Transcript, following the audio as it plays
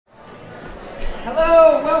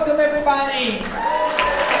Hello, welcome everybody. Thank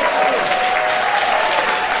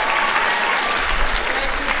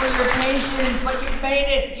you for your patience, but you've made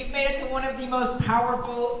it. You've made it to one of the most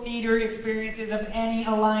powerful theater experiences of any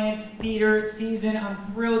Alliance Theater season. I'm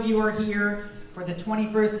thrilled you are here for the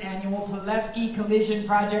 21st Annual Palefsky Collision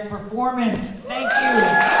Project performance. Thank you.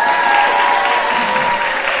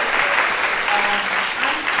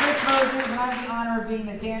 Moses, and I have the honor of being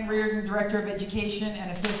the Dan Reardon Director of Education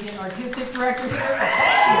and Associate Artistic Director here. Thank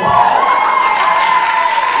you.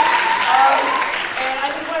 And I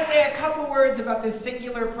just want to say a couple words about this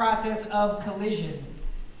singular process of collision.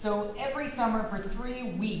 So every summer for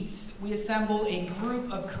 3 weeks, we assemble a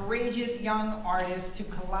group of courageous young artists to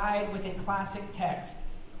collide with a classic text.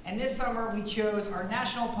 And this summer we chose our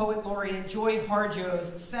National Poet Laureate Joy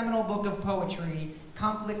Harjo's seminal book of poetry,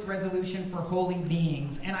 Conflict Resolution for Holy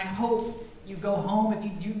Beings. And I hope you go home. If you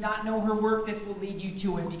do not know her work, this will lead you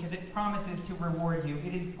to it because it promises to reward you.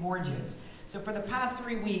 It is gorgeous. So for the past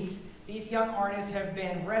 3 weeks, these young artists have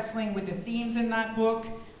been wrestling with the themes in that book,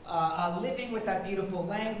 living with that beautiful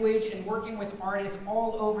language, and working with artists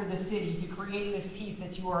all over the city to create this piece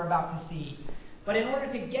that you are about to see. But in order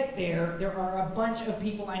to get there, there are a bunch of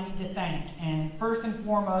people I need to thank. And first and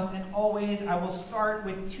foremost, and always, I will start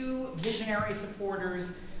with 2 visionary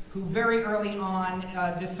supporters who very early on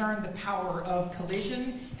discerned the power of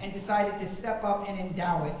collision and decided to step up and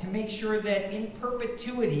endow it to make sure that in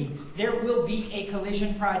perpetuity, there will be a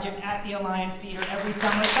collision project at the Alliance Theater every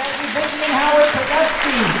summer. Thank you, Benjamin Howard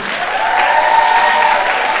Palefsky.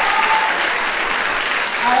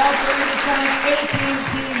 I also need to thank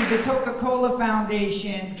AT&T, the Coca-Cola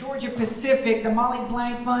Foundation, Georgia Pacific, the Molly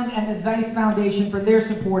Blank Fund, and the Zeiss Foundation for their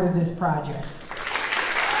support of this project.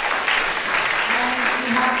 And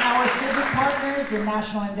we have our civic partners, the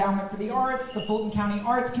National Endowment for the Arts, the Fulton County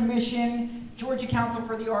Arts Commission, Georgia Council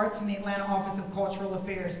for the Arts, and the Atlanta Office of Cultural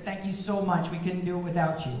Affairs. Thank you so much. We couldn't do it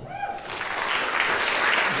without you.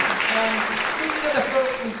 And speaking of the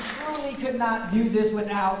folks we truly could not do this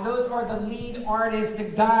without, those are the lead artists, the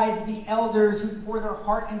guides, the elders who pour their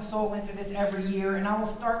heart and soul into this every year. And I will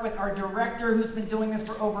start with our director who's been doing this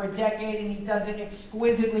for over a decade, and he does it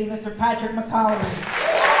exquisitely, Mr. Patrick McColery.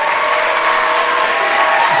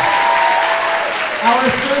 Our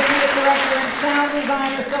associate director and sound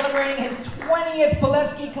designer celebrating his 20th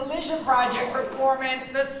Palefsky Collision Project performance,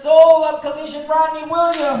 the soul of Collision, Rodney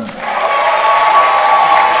Williams.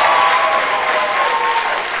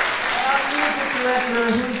 Director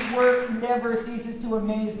whose work never ceases to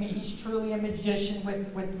amaze me. He's truly a magician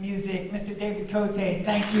with music, Mr. David Cote.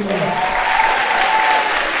 Thank you. Our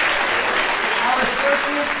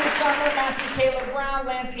associates this summer, Matthew Caleb Brown,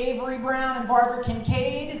 Lance Avery Brown, and Barbara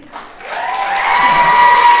Kincaid.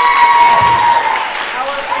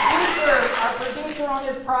 Our producer on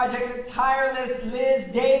this project, the tireless Liz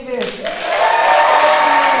Davis.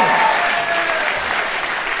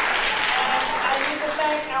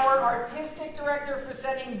 Our artistic director for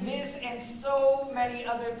setting this and so many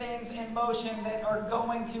other things in motion that are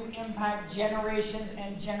going to impact generations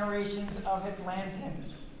and generations of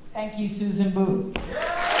Atlantans. Thank you, Susan Booth.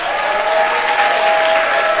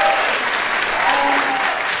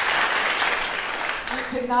 We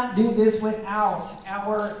could not do this without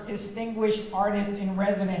our distinguished artist in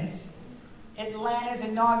residence, Atlanta's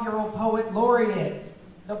inaugural Poet Laureate,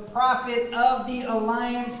 the prophet of the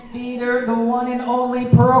Alliance Theater, the one and only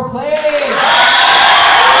Pearl Cleage. I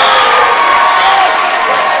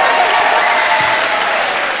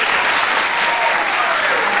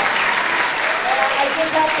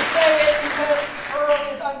just have to say it because Pearl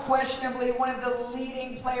is unquestionably one of the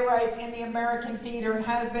leading playwrights in the American theater and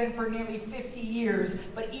has been for nearly 50 years.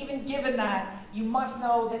 But even given that, you must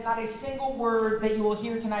know that not a single word that you will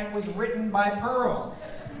hear tonight was written by Pearl.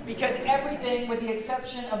 Because everything, with the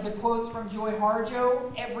exception of the quotes from Joy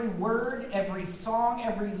Harjo, every word, every song,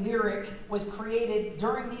 every lyric was created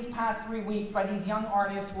during these past 3 weeks by these young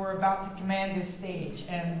artists who are about to command this stage.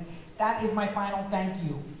 And that is my final thank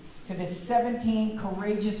you to the 17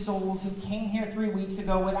 courageous souls who came here 3 weeks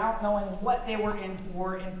ago without knowing what they were in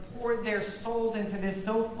for and poured their souls into this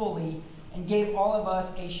so fully and gave all of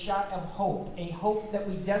us a shot of hope, a hope that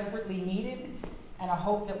we desperately needed and a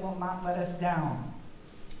hope that will not let us down.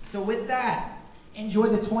 So with that, enjoy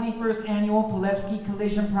the 21st Annual Palefsky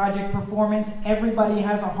Collision Project performance, Everybody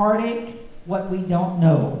Has a Heartache, What We Don't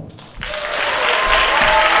Know.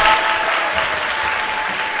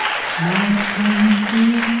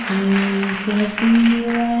 Of the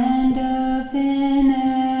land of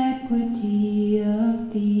inequity,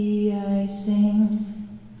 of the icing,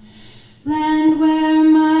 land where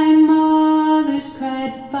my mothers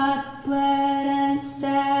cried, fought, bled, and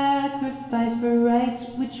sacrificed. sacrifice for rights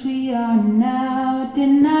which we are now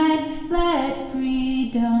denied. Let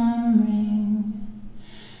freedom ring.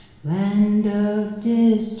 Land of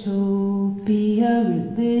dystopia,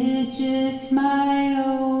 religious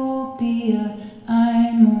myopia,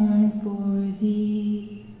 I mourn for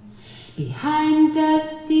thee. Behind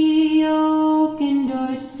dusty oaken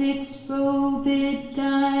doors, 6-robed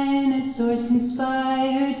dinosaurs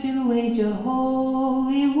conspire to wage a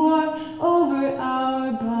holy war over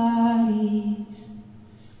our bodies.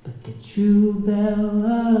 But the true bell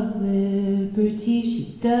of liberty,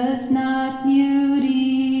 she does not mute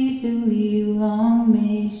easily, long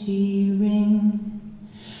may she ring.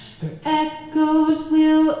 Her echoes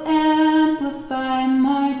will amplify,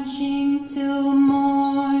 marching till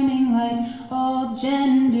morning light, all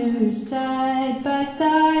genders side by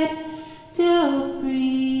side, till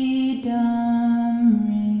freedom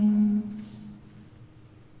rings.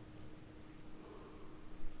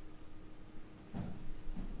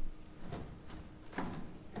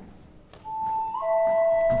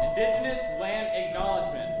 Indigenous land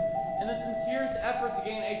acknowledgement. In the sincerest effort to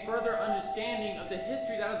gain a further understanding of the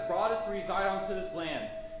history that has brought us to reside onto this land,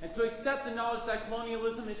 and to accept the knowledge that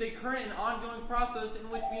colonialism is a current and ongoing process in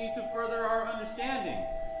which we need to further our understanding,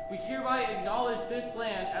 we hereby acknowledge this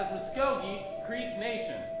land as Muskogee Creek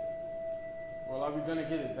Nation. Well, are we gonna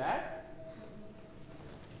get it back?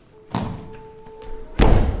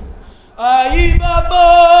 Ahi babo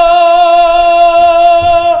hita.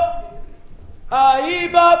 Ahi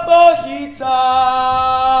babo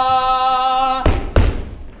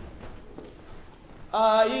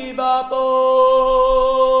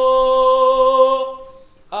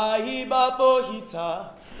hita.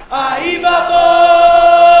 Ahi babo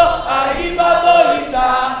hita.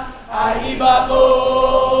 Ahi babo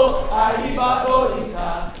hita. Ahi babo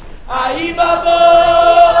hita. Ahi babo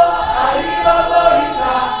hita.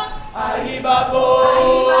 Ahi babo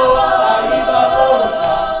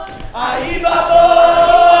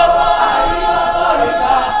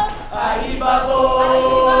hita. Ahi babo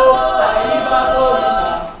hita.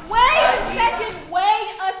 Wait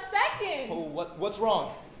a second. Oh, what's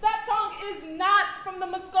wrong? That song is not from the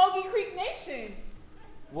Muskogee Creek Nation.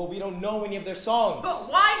 Well, we don't know any of their songs. But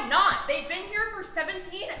why not? They've been here for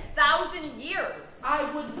 17,000 years. I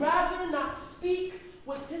would rather not speak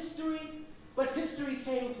with history, but history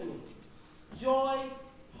came to me. Joy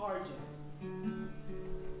Harjo.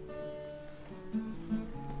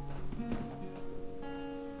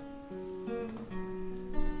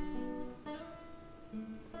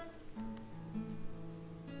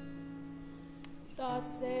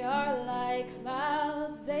 Thoughts, they are like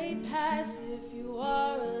clouds, they pass. If you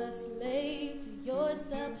are a slave to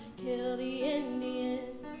yourself, kill the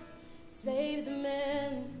Indian, save the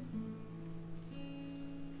man.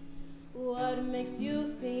 What makes you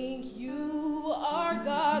think you are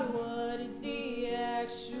God? What is the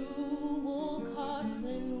actual cost?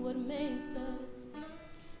 Then what makes us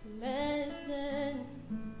less than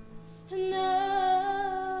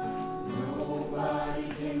enough?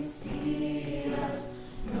 Nobody can see us.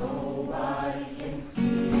 Nobody can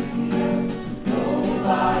see us.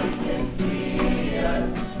 Nobody can see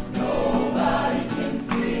us. Nobody can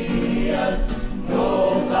see us.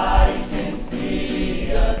 Nobody can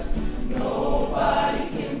see us. Nobody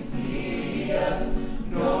can see us.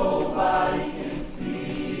 Nobody can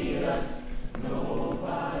see us.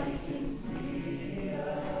 Nobody can see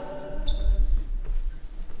us.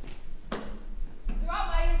 Throughout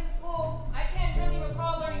my years of school, I can't really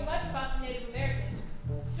recall learning much about the Native Americans.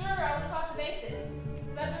 Sure, I was taught the basics.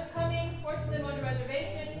 Settlers coming, forcing them onto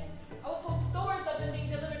reservations. I was told stories of them being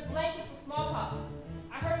delivered blankets with smallpox.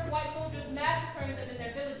 I heard of white soldiers massacring them in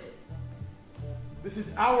their villages. This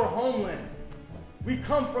is our homeland. We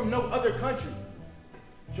come from no other country.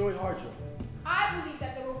 Joy Harjo. I believe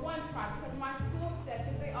that there were one tribe because my school says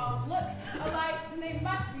that they all look alike and they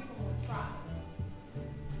must be from one tribe.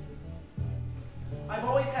 I've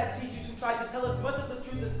always had teachers who tried to tell us much of the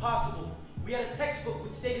truth as possible. We had a textbook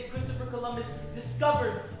which stated Christopher Columbus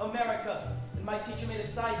discovered America, and my teacher made a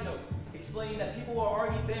side note explaining that people were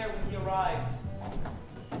already there when he arrived.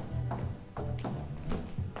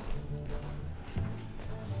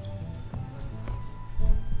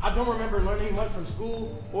 I don't remember learning much from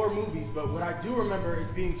school or movies, but what I do remember is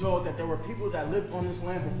being told that there were people that lived on this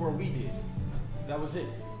land before we did. That was it.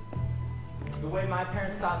 The way my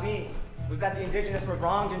parents taught me was that the indigenous were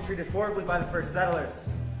wronged and treated horribly by the first settlers.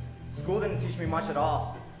 School didn't teach me much at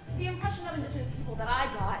all. The impression of indigenous people that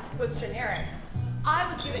I got was generic.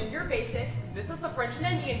 I was given your basic, this is the French and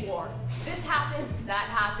Indian War. This happened, that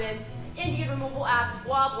happened, Indian Removal Act,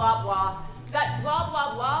 blah, blah, blah. That blah,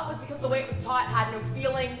 blah, blah was because the way it was taught had no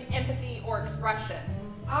feeling, empathy, or expression.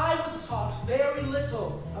 I was taught very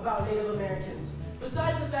little about Native Americans,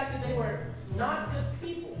 besides the fact that they were not good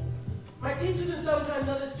people. My teachers and sometimes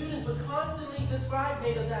other students would constantly describe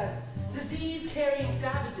natives as disease-carrying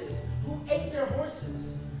savages who ate their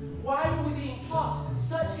horses. Why were we being taught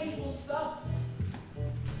such hateful stuff?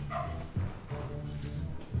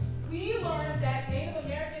 We learned that Native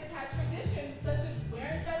Americans had traditions such as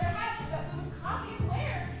wearing feather hats that we would copy and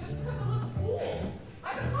wear just because it looked cool,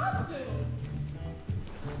 like a costume.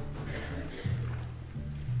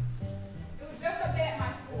 It was just a day at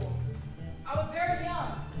my school. I was very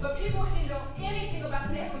young, but people who didn't know anything about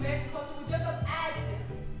the Native American culture would just up as them.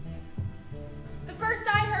 The first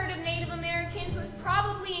I heard of Native Americans was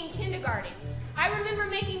probably in kindergarten. I remember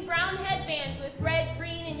making brown headbands with red,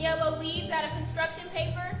 green, and yellow leaves out of construction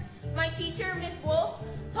paper. My teacher, Miss Wolf,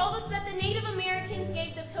 told us that the Native Americans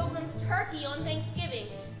gave the Pilgrims turkey on Thanksgiving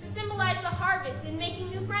to symbolize the harvest and making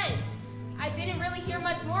new friends. I didn't really hear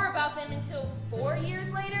much more about them until 4 years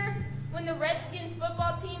later, when the Redskins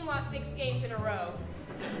football team lost 6 games in a row.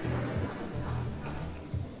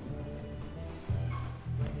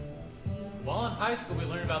 While in high school, we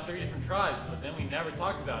learned about 3 different tribes, but then we never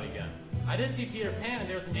talked about it again. I did see Peter Pan, and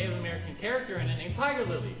there was a Native American character in it named Tiger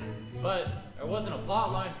Lily, but there wasn't a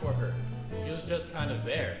plot line for her. She was just kind of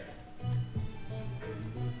there.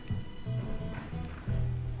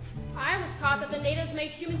 I was taught that the natives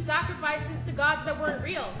made human sacrifices to gods that weren't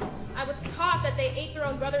real. I was taught that they ate their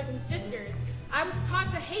own brothers and sisters. I was taught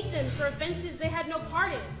to hate them for offenses they had no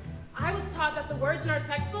part in. I was taught that the words in our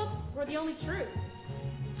textbooks were the only truth.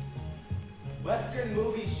 Western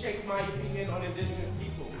movies shaped my opinion on indigenous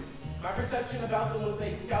people. My perception about them was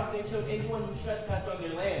they scalped and killed anyone who trespassed on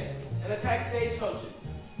their land and attacked stagecoaches.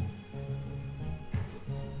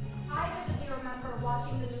 I vividly remember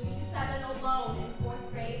watching the movie 7 Alone in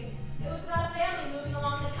 4th grade. It was about a family moving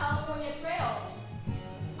along the California Trail.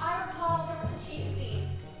 I recall there was a chase scene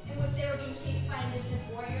in which they were being chased by indigenous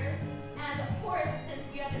warriors. And of course, since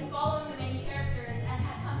we had been following the main characters and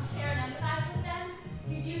had come to care and empathize with them,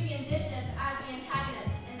 we viewed the indigenous as the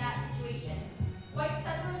antagonists in that situation. White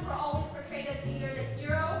settlers were always portrayed as either the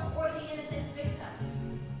hero or the innocent victim.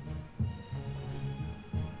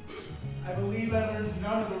 I believe I learned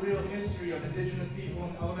none of the real history of indigenous people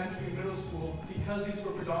in elementary and middle school because these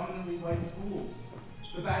were predominantly white schools.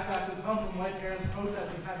 The backlash would come from white parents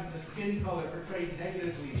protesting having their skin color portrayed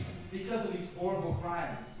negatively because of these horrible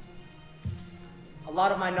crimes. A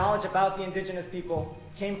lot of my knowledge about the indigenous people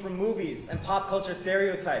came from movies and pop culture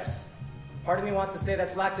stereotypes. Part of me wants to say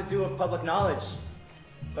that's lack to do with public knowledge,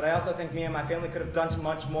 but I also think me and my family could have done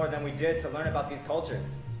much more than we did to learn about these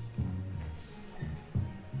cultures.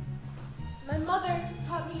 My mother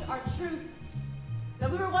taught me our truth,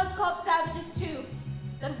 that we were once called savages too,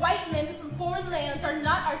 that white men from foreign lands are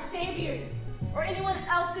not our saviors, or anyone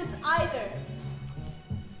else's either.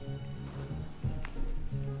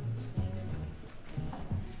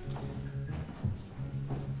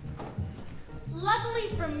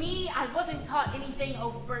 Luckily for me, I wasn't taught anything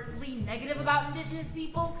overtly negative about indigenous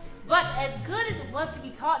people, but as good as it was to be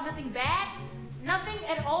taught nothing bad, nothing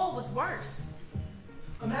at all was worse.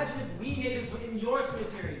 Imagine if we natives were in your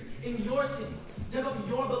cemeteries, in your cities, dug up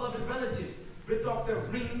your beloved relatives, ripped off their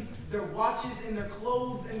rings, their watches, and their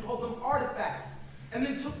clothes, and called them artifacts, and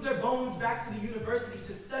then took their bones back to the university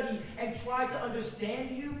to study and try to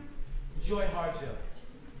understand you? Joy Harjo.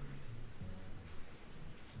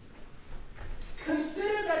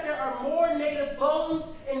 Consider that there are more native bones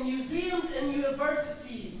in museums and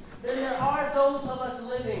universities than there are those of us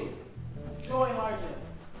living. Joy Harjo.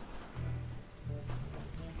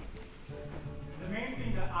 The main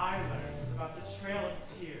thing that I learned was about the Trail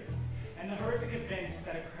of Tears and the horrific events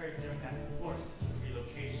that occurred during that forced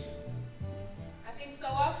relocation. I think so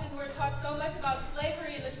often we're taught so much about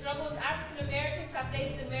slavery and the struggles African Americans have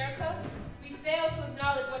faced in America, we fail to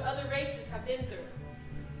acknowledge what other races have been through.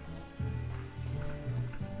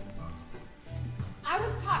 I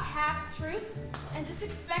was taught half-truths and just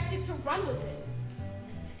expected to run with it.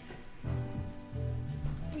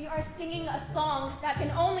 We are singing a song that can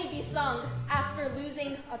only be sung after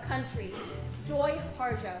losing a country. Joy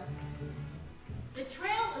Harjo. The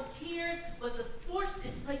Trail of Tears was the forced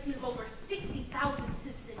displacement of over 60,000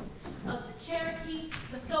 citizens of the Cherokee,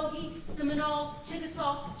 Muskogee, Seminole,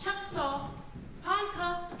 Chickasaw, Choctaw,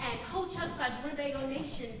 Ponca, and Ho-Chunk/Winnebago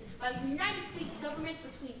nations by the United States government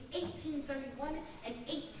between 1831 and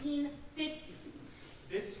 1850.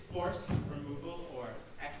 This forced removal, or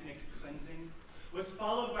ethnic cleansing, was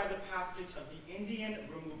followed by the passage of the Indian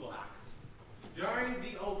Removal Act. During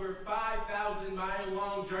the over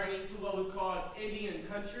 5,000-mile-long journey to what was called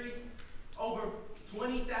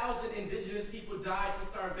who died to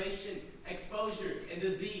starvation, exposure, and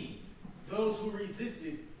disease. Those who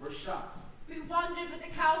resisted were shot. We wondered what the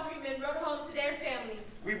cavalrymen wrote home to their families.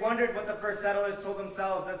 We wondered what the first settlers told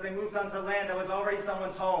themselves as they moved onto land that was already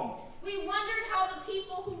someone's home. We wondered how the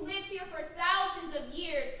people who lived here for thousands of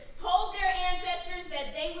years told their ancestors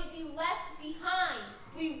that they would be left behind.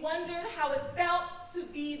 We wondered how it felt to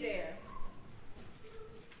be there.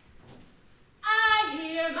 I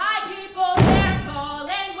hear my people, they're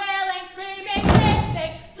calling, wailing, screaming,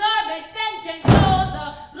 living, torment, vengeance, all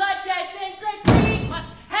the bloodshed senseless greed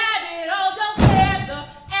must have it all, don't care the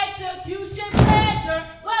execution pleasure,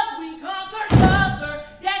 what we conquer, suffer,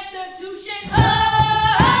 destitution,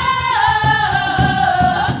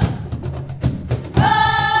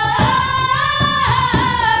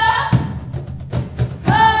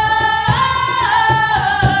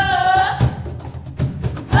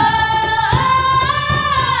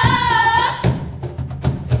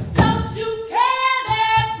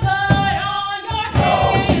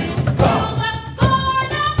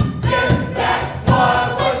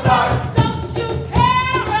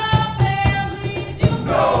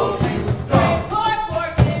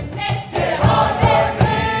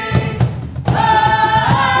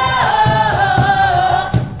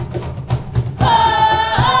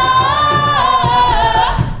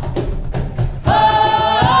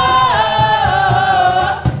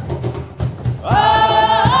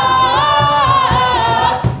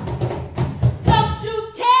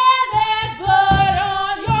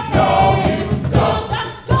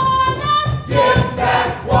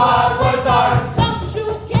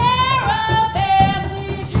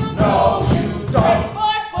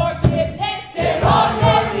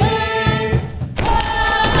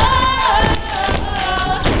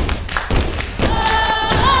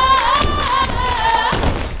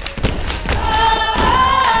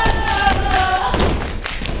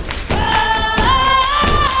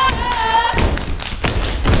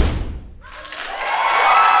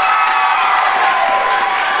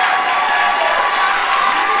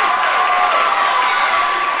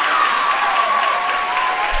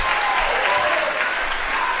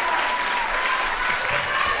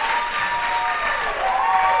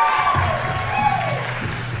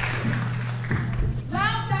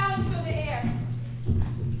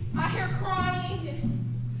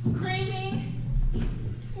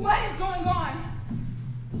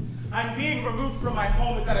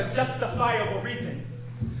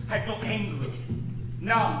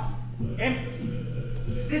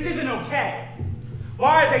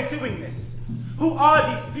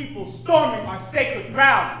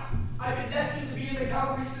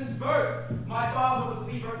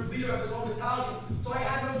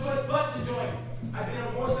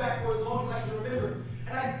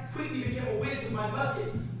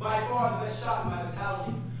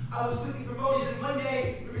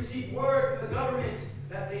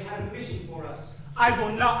 I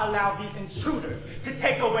will not allow these intruders to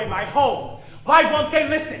take away my home. Why won't they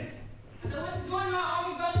listen? As I went to join my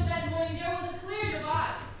army brothers that morning, there was a clear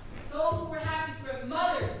divide. Those who were happy to rip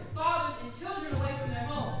mothers, fathers, and children away from their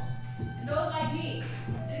homes. And those like me,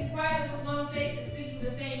 sitting quietly with lone faces, thinking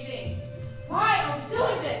the same thing. Why are we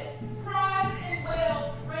doing this? Cries and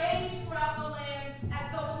wails raged throughout the land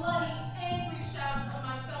as the bloody, angry shouts of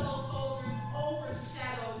my fellow soldiers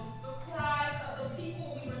overshadowed the cries of the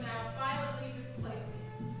people we were now violently displacing.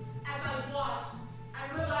 As I watched,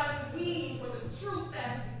 I realized we were the true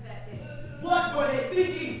savages that day. What were they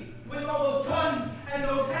thinking with all those guns and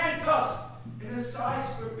those handcuffs and the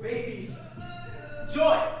size for babies?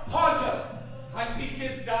 Joy Harjo, I see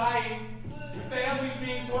kids dying, and families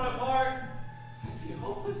being torn apart. I see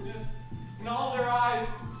hopelessness in all their eyes.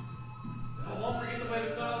 I won't forget the way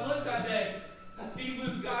the clouds looked that day. I see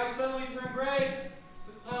blue skies suddenly turn gray.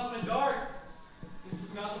 The clouds went dark. This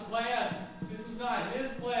was not the plan. This was not his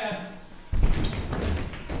plan.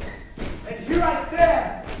 And here I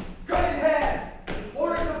stand, gun in hand, in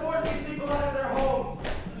order to force these people out of their homes.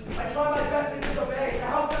 I try my best to disobey, to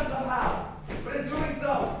help them somehow. But in doing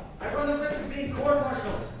so, I run the risk of being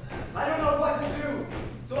court-martialed. I don't know what to do,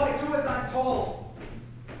 so I do as I'm told.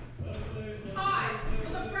 I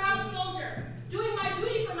was a proud soldier, doing my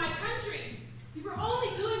duty for my country. We were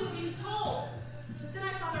only doing what we were told. But then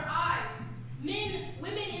I saw their eyes. Men,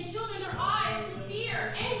 women, and children, their eyes with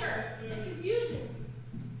fear, anger, and confusion.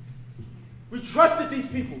 We trusted these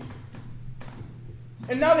people.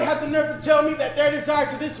 And now they have the nerve to tell me that their desire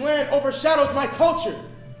to this land overshadows my culture.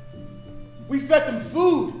 We fed them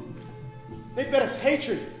food. They fed us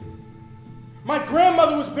hatred. My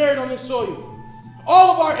grandmother was buried on this soil.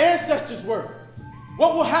 All of our ancestors were.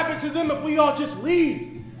 What will happen to them if we all just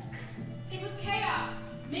leave? It was chaos.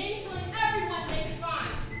 Men killing everyone they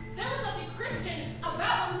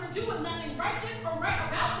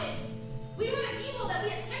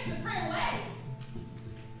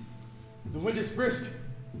gets brisk.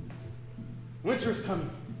 Winter is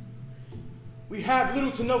coming. We have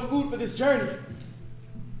little to no food for this journey.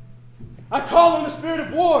 I call on the spirit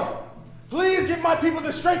of war. Please give my people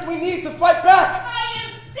the strength we need to fight back. I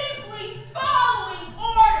am simply following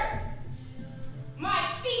orders.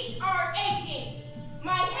 My feet are aching.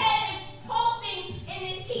 My head is pulsing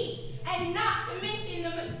in this heat, and not to mention the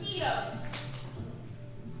mosquitoes.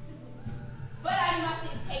 But I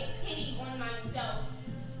mustn't take pity on myself.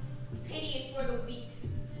 Pity is for the weak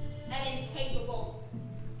and incapable.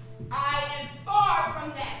 I am far from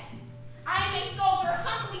that. I am a soldier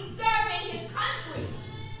humbly serving his country,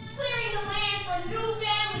 clearing the land for new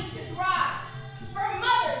families to thrive, for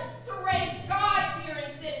mothers to raise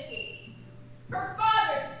God-fearing citizens, for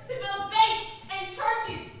fathers to build banks and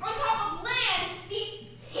churches on top of land these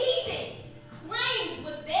heathens claimed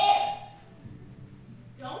was theirs.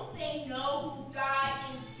 Don't they know who God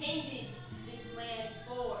intended this land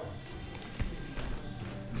for?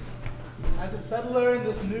 As a settler in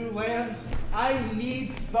this new land, I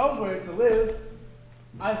need somewhere to live.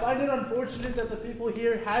 I find it unfortunate that the people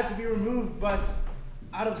here had to be removed, but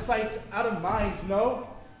out of sight, out of mind, no?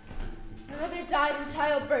 My mother died in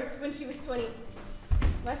childbirth when she was 20.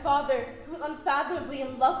 My father, who was unfathomably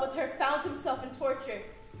in love with her, found himself in torture.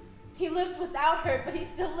 He lived without her, but he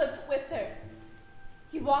still lived with her.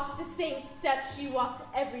 He walked the same steps she walked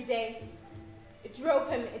every day. It drove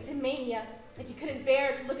him into mania, and he couldn't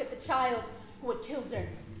bear to look at the child who had killed her.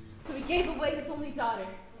 So he gave away his only daughter.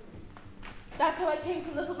 That's how I came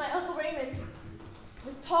to live with my Uncle Raymond. He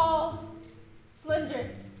was tall,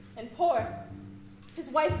 slender, and poor. His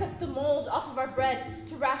wife cuts the mold off of our bread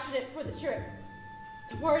to ration it for the trip.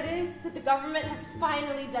 The word is that the government has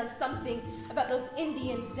finally done something about those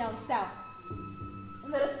Indians down south.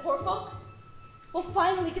 And that us poor folk will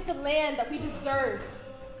finally get the land that we deserved.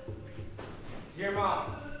 Dear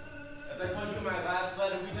Mom, as I told you in my last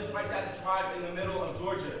letter, we just wiped out a tribe in the middle of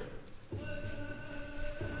Georgia.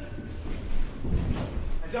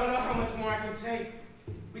 I don't know how much more I can take.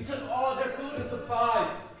 We took all their food and supplies.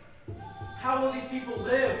 How will these people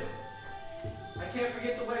live? I can't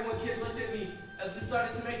forget the way one kid looked at me as we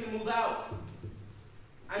started to make the move out.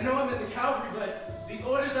 I know I'm in the cavalry, but these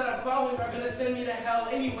orders that I'm following are going to send me to hell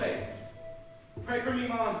anyway. Pray for me,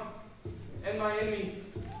 Mom, and my enemies.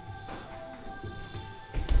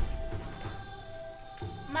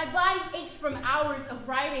 My body aches from hours of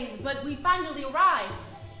riding, but we finally arrived.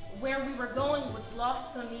 Where we were going was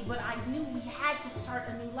lost on me, but I knew we had to start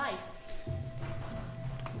a new life.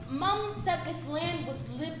 Mom said this land was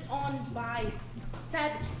lived on by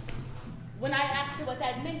savages. When I asked her what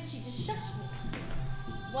that meant, she just shushed me.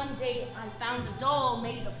 One day, I found a doll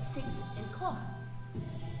made of sticks and cloth.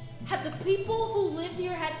 Had the people who lived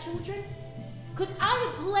here had children? Could I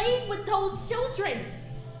have played with those children?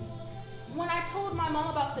 When I told my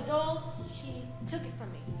mom about the doll, she took it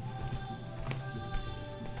from me.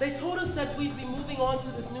 They told us that we'd be moving on to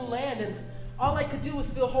this new land, and all I could do was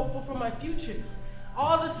feel hopeful for my future.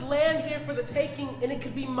 All this land here for the taking, and it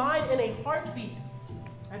could be mine in a heartbeat.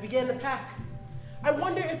 I began to pack. I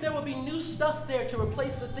wonder if there will be new stuff there to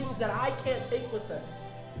replace the things that I can't take with us.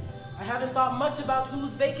 I haven't thought much about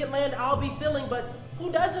whose vacant land I'll be filling, but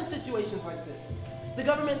who does in situations like this? The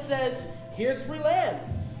government says, here's free land.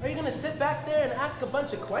 Are you gonna sit back there and ask a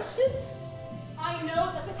bunch of questions? I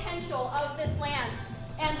know the potential of this land,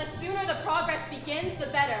 and the sooner the progress begins, the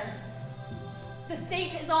better. The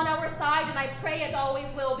state is on our side, and I pray it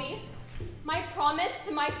always will be. My promise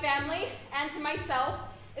to my family and to myself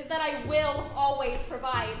is that I will always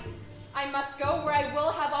provide. I must go where I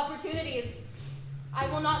will have opportunities. I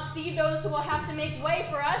will not see those who will have to make way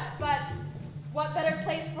for us, but what better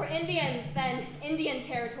place for Indians than Indian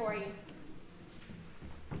territory?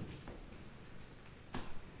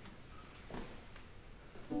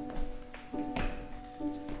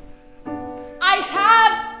 I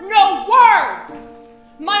have no words.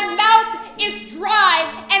 My mouth is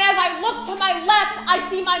dry, and as I look to my left, I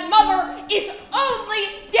see my mother is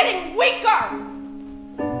only getting weaker.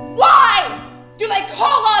 Why do they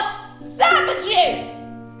call us savages?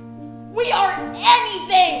 We are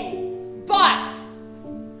anything but.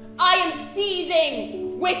 I am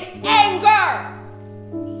seething with anger.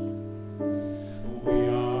 We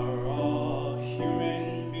are all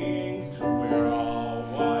human beings. We're all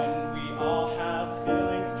one. We all have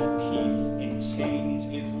feelings. Peace and change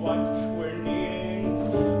is what we're needing.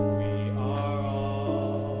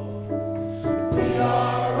 We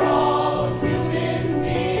are all human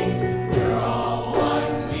beings. We're all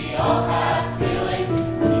one. We all have feelings.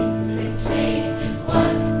 Peace and change is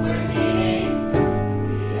what we're needing.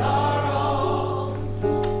 We are all.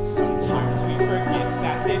 Sometimes we forget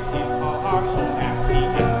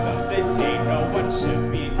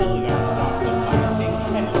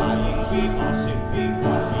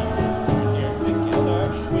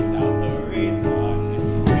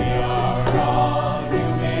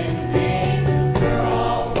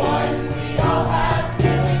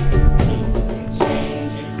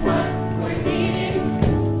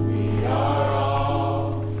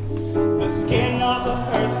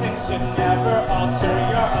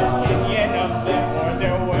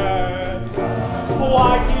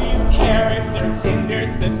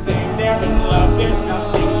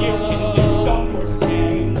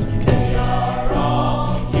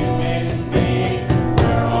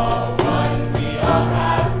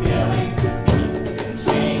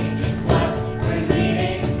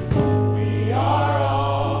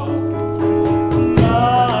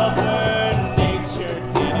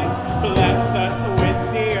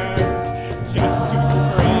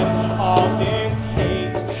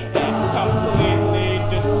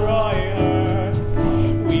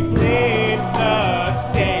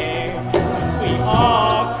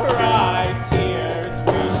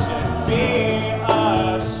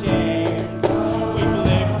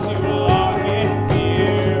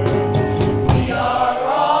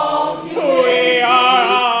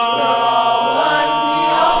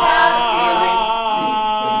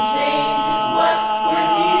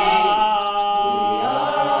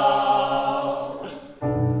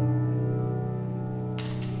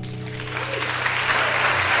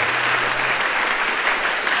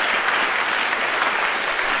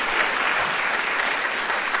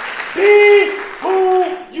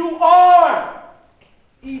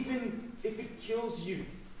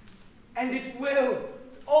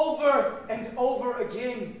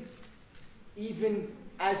even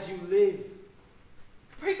as you live.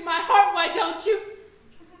 Break my heart, why don't you?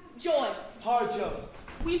 Joy Harjo.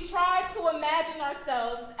 We tried to imagine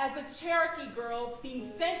ourselves as a Cherokee girl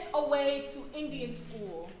being sent away to Indian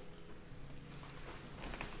school.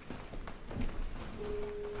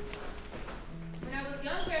 When I was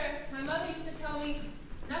younger, my mother used to tell me,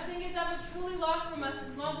 nothing is ever truly lost from us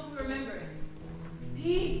as long as we remember it.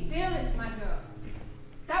 Be fearless, my girl.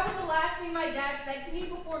 That was the last thing my dad said to me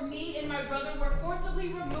before me and my brother were forcibly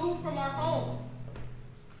removed from our home.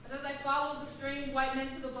 But as I followed the strange white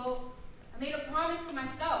men to the boat, I made a promise to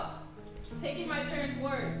myself, taking my parents'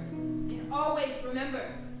 words, and always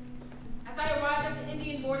remember. As I arrived at the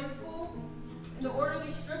Indian boarding school, and the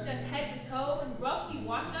orderly stripped us head to toe and roughly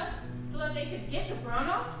washed us so that they could get the brown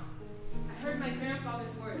off, I heard my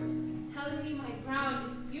grandfather's words, telling me my brown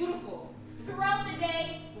is beautiful. Throughout the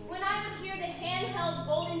day, when I would hear the handheld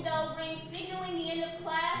golden bell ring signaling the end of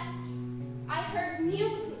class, I heard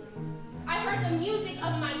music. I heard the music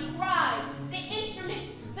of my tribe, the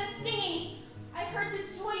instruments, the singing. I heard the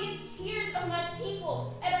joyous cheers of my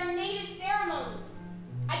people at our native ceremonies.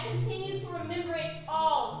 I continue to remember it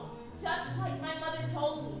all, just like my mother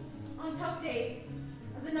told me. On tough days,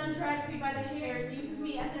 as a nun drags me by the hair and uses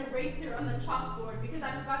me as an eraser on the chalkboard because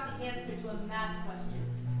I forgot the answer to a math question.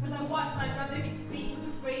 As I watch my brother get beaten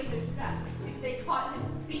with razor straps because they caught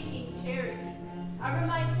him speaking Cherokee. I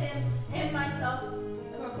remind him and myself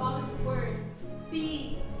of our father's words,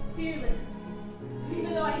 be fearless. So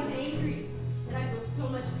even though I am angry and I feel so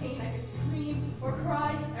much pain I can scream or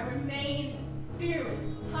cry, I remain fearless.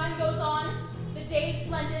 Time goes on, the days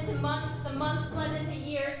blend into months, the months blend into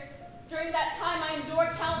years. During that time I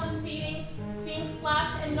endured countless beatings, being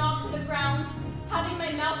slapped and knocked to the ground, having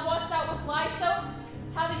my mouth washed out with lye soap,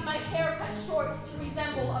 having my hair cut short to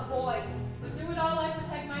resemble a boy. But through it all, I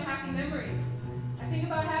protect my happy memories. I think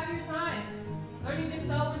about happier times, learning to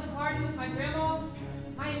sew in the garden with my grandma,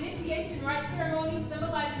 my initiation rite ceremony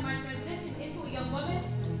symbolizing my transition into a young woman.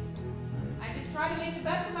 I just try to make the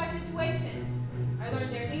best of my situation. I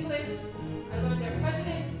learned their English, I learned their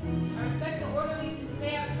presidents, I respect the orderlies and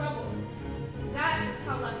stay out of trouble. That is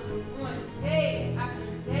how life goes on, day after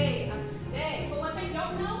day after day. But what they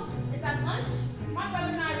don't know is at lunch, my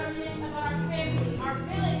brother and I reminisce about our family, our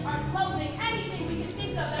village, our clothing, anything we can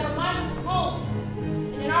think of that reminds us of home.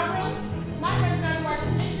 And in our rooms, my friends and I do our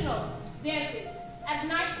traditional dances. At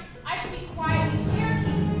night, I speak quietly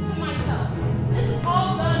Cherokee to myself. This is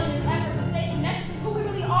all done in an effort to stay connected to who we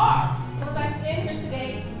really are. So as I stand here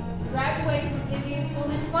today, graduating from Indian school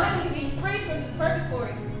and finally being free from this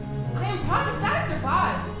purgatory, I am proud to say I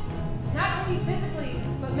survived. Not only physically,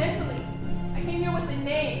 but mentally. I came here with a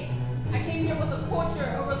name. I came here with a culture,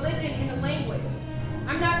 a religion, and a language.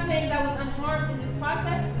 I'm not saying that I was unharmed in this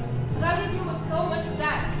process, but I leave here with so much of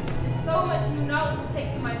that, and so much new knowledge to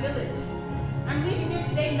take to my village. I'm leaving here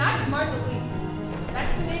today not as Martha Lee.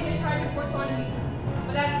 That's the name they tried to force on me.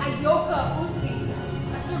 But as Ayoka Uzi,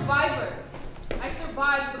 a survivor. I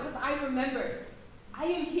survived because I remembered. I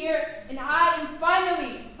am here, and I am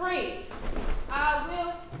finally free. I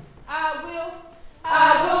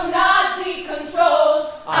will not be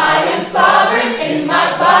controlled. I am sovereign in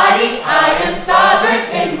my body. I am sovereign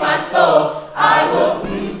in my soul. I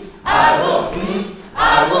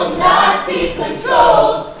will not be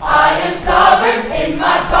controlled. I am sovereign in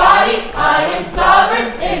my body. I am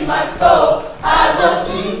sovereign in my soul.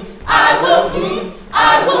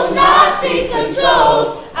 I will not be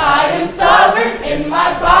controlled. I am sovereign in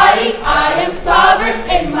my body. I am sovereign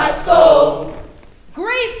in my soul.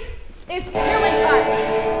 Grief is killing us.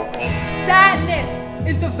 Sadness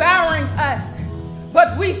is devouring us.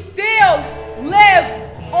 But we still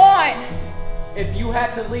live on. If you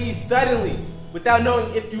had to leave suddenly, without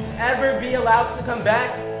knowing if you'd ever be allowed to come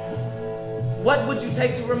back, what would you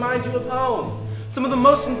take to remind you of home? Some of the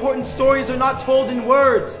most important stories are not told in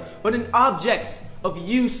words, but in objects of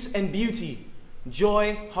use and beauty.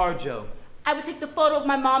 Joy Harjo. I would take the photo of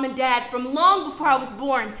my mom and dad from long before I was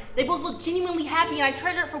born. They both look genuinely happy and I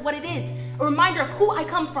treasure it for what it is, a reminder of who I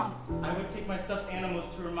come from. I would take my stuffed animals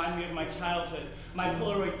to remind me of my childhood, my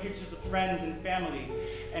Polaroid pictures of friends and family,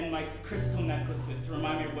 and my crystal necklaces to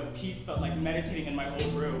remind me of what peace felt like meditating in my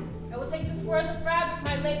old room. I will take the squares of fabric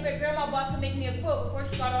my late great grandma bought to make me a quilt before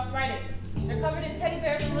she got arthritis. They're covered in teddy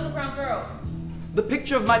bears and little brown girls. The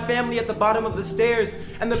picture of my family at the bottom of the stairs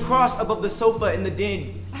and the cross above the sofa in the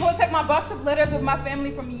den. I I would take my box of letters with my family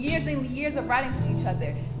from years and years of writing to each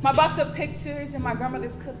other. My box of pictures and my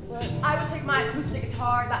grandmother's cookbook. I would take my acoustic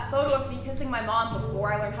guitar, that photo of me kissing my mom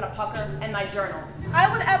before I learned how to pucker, and my journal.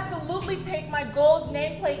 I would absolutely take my gold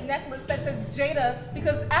nameplate necklace that says Jada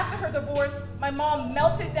because after her divorce, my mom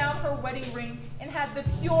melted down her wedding ring and had the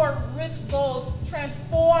pure, rich gold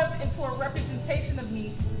transformed into a representation of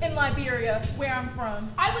me in Liberia, where I'm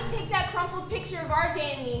from. I would take that crumpled picture of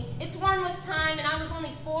RJ and me. It's worn with time, and I was only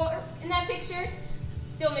 4 in that picture.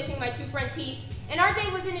 Still missing my 2 front teeth. And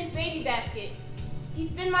RJ was in his baby basket.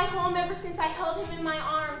 He's been my home ever since I held him in my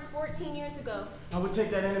arms 14 years ago. I would take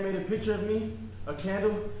that animated picture of me, a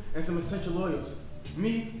candle, and some essential oils.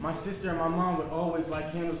 Me, my sister, and my mom would always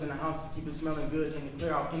light candles in the house to keep it smelling good and to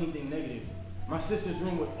clear out anything negative. My sister's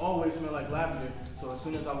room would always smell like lavender, so as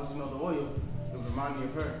soon as I would smell the oil, it would remind me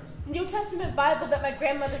of her. The New Testament Bible that my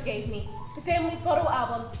grandmother gave me, the family photo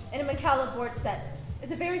album, and a Macalla board set.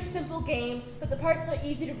 It's a very simple game, but the parts are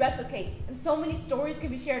easy to replicate, and so many stories can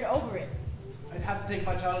be shared over it. I'd have to take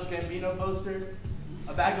my Childish Gambino poster,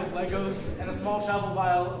 a bag of Legos, and a small travel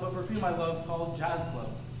vial of a perfume I love called Jazz Club.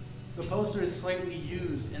 The poster is slightly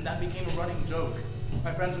used, and that became a running joke.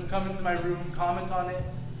 My friends would come into my room, comment on it,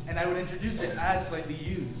 and I would introduce it as slightly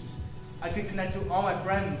used. I could connect to all my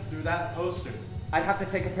friends through that poster. I'd have to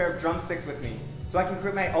take a pair of drumsticks with me, so I can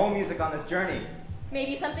create my own music on this journey.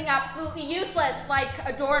 Maybe something absolutely useless, like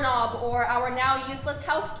a doorknob or our now useless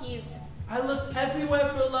house keys. I looked everywhere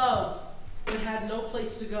for love, but had no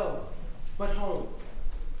place to go but home.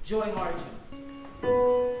 Joy Harjo.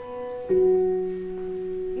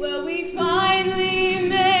 Well, we finally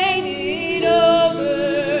made it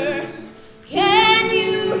over. Can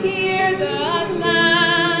you hear the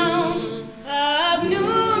sound of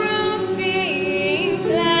new roots being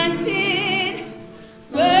planted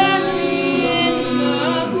firmly in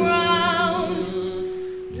the ground?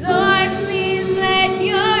 Lord, please let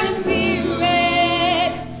your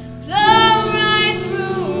spirit flow right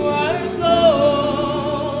through our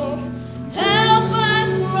souls. Help us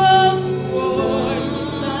grow towards the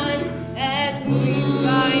sun as we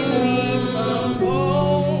finally come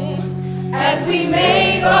home. As we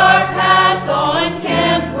make our path on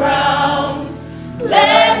campground,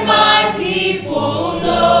 let my people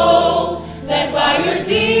know that by your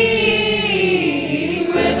deep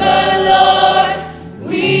river, Lord,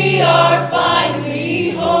 we are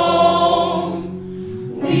finally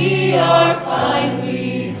home. We are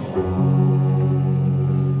finally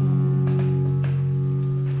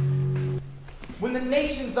When the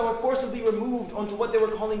nations that were forcibly removed onto what they were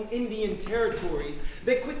calling Indian territories,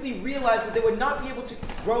 they quickly realized that they would not be able to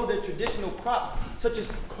grow their traditional crops, such as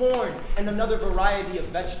corn and another variety of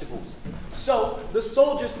vegetables. So the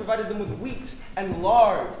soldiers provided them with wheat and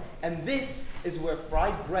lard, and this is where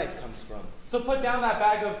fried bread comes from. So put down that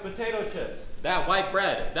bag of potato chips, that white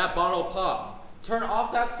bread, that bottle of pop. Turn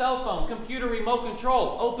off that cell phone, computer remote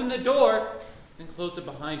control, open the door, and close it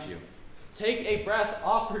behind you. Take a breath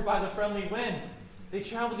offered by the friendly winds. They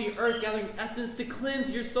travel the earth gathering essence to cleanse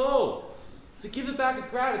your soul. So give it back with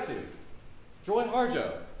gratitude. Joy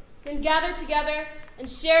Harjo. Then gather together and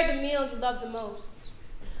share the meal you love the most.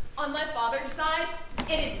 On my father's side,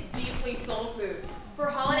 it is deeply soul food. For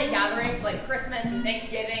holiday gatherings like Christmas and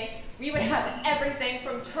Thanksgiving, we would have everything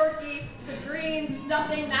from turkey to greens,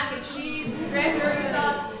 stuffing, mac and cheese, cranberry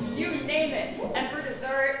sauce, you name it. And for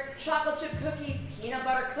dessert, chocolate chip cookies, peanut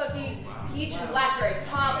butter cookies, peach and blackberry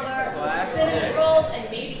cobbler, cinnamon rolls, and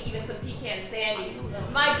maybe even some pecan sandies.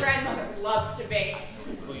 My grandmother loves to bake.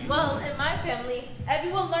 Well, in my family,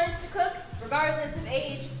 everyone learns to cook regardless of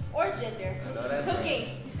age or gender.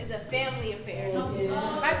 Cooking is a family affair.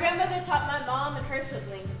 My grandmother taught my mom and her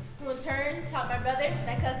siblings, who in turn taught my brother,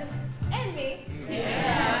 my cousins, and me.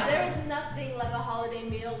 There is nothing like a holiday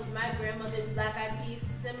meal with my grandmother's black-eyed peas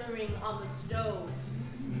simmering on the stove.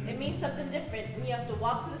 It means something different when you have to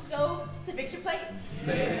walk to the stove to fix your plate.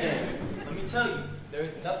 Say it again. Let me tell you, there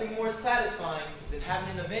is nothing more satisfying than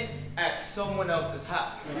having an event at someone else's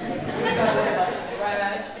house. You ain't gotta worry about the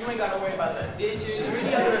trash, you ain't gotta worry about the dishes, or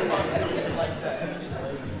any other responsibilities like that.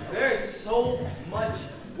 There is so much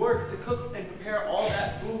work to cook and prepare all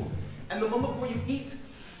that food. And the moment before you eat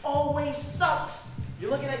always sucks. You're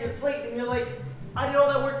looking at your plate and you're like, I did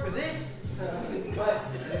all that work for this? But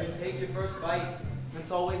when you take your first bite, it's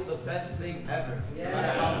always the best thing ever, no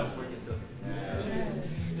matter how much work it took.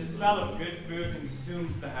 The smell of good food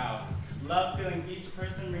consumes the house. Love filling each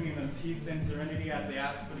person, bringing them peace and serenity as they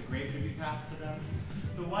ask for the grave to be passed to them.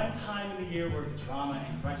 The one time in the year where drama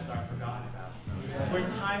and grudges are forgotten about. Where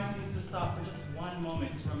time seems to stop for just one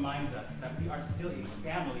moment to remind us that we are still a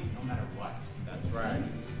family no matter what. That's right.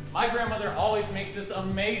 My grandmother always makes this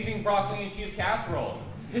amazing broccoli and cheese casserole.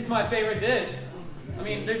 It's my favorite dish. I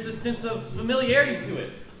mean, there's this sense of familiarity to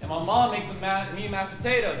it. And my mom makes me mashed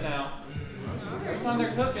potatoes now. Every time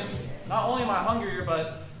they're cooking, not only am I hungrier,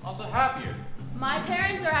 but also happier. My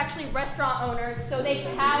parents are actually restaurant owners, so they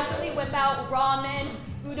casually whip out ramen,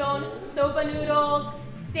 udon, soba noodles,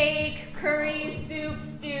 steak, curry, soup,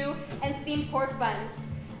 stew, and steamed pork buns.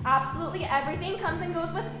 Absolutely everything comes and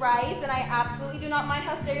goes with rice, and I absolutely do not mind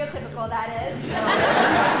how stereotypical that is.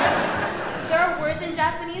 There are words in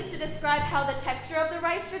Japanese to describe how the texture of the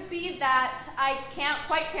rice should be that I can't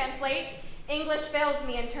quite translate. English fails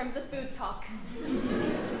me in terms of food talk.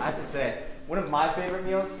 I have to say, one of my favorite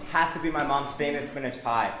meals has to be my mom's famous spinach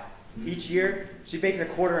pie. Each year, she bakes a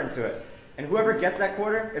quarter into it, and whoever gets that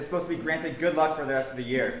quarter is supposed to be granted good luck for the rest of the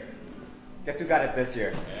year. Guess who got it this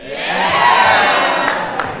year?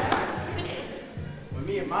 When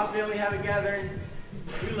me and my family have a gathering,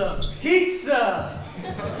 we love pizza!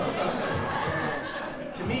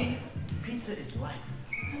 To me, pizza is life.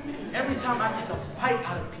 Every time I take a bite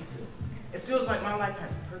out of pizza, it feels like my life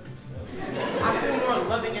has purpose. I feel more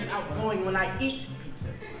loving and outgoing when I eat pizza.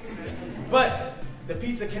 But the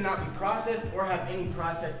pizza cannot be processed or have any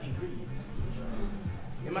processed ingredients.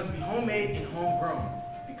 It must be homemade and homegrown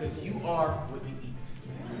because you are what you eat.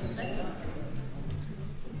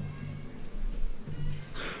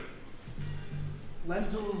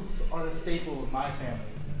 Lentils are the staple of my family.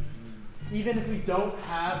 Even if we don't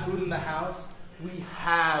have food in the house, we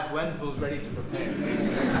have lentils ready to prepare.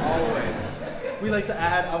 Always. We like to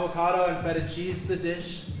add avocado and feta cheese to the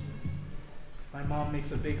dish. My mom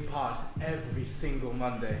makes a big pot every single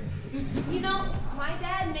Monday. You know, my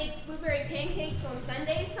dad makes blueberry pancakes on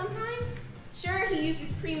Sundays sometimes. Sure, he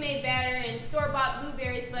uses pre-made batter and store-bought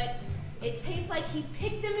blueberries, but it tastes like he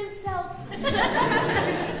picked them himself.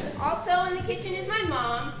 Also in the kitchen is my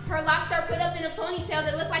mom. Her locks are put up in a ponytail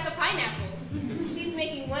that look like a pineapple. She's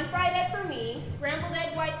making one fried egg for me, scrambled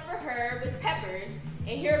egg whites for her with peppers,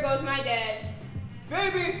 and here goes my dad.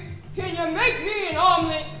 Baby, can you make me an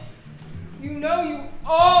omelet? You know you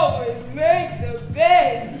always make the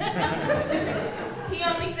best. He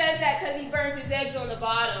only says that because he burns his eggs on the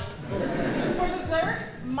bottom. For dessert,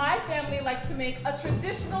 my family likes to make a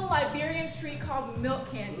traditional Liberian treat called milk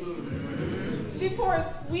candy. She pours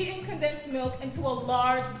sweetened condensed milk into a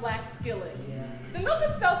large black skillet. The milk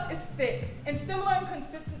itself is thick and similar in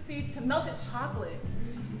consistency to melted chocolate.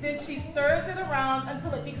 Then she stirs it around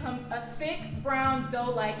until it becomes a thick brown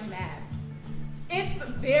dough-like mass. It's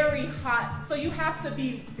very hot, so you have to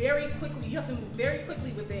move very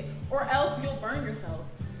quickly with it, or else you'll burn yourself.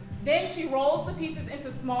 Then she rolls the pieces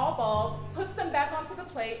into small balls, puts them back onto the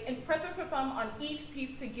plate, and presses her thumb on each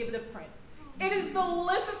piece to give it a print. It is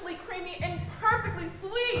deliciously creamy and perfectly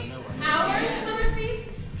sweet. Our summer feast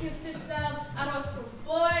consists of arroz con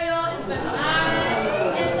pollo,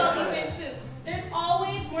 empanadas, and salty fish soup. There's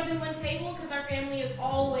always more than one table because our family is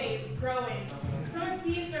always growing. Summer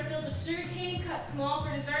feasts are filled with sugarcane cut small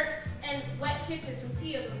for dessert and wet kisses from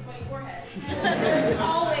tias with sweaty foreheads. There's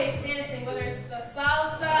always dancing, whether it's the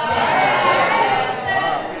salsa,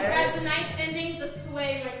 or as the night's ending, the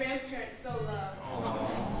sway my grandparents so love.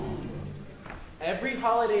 Every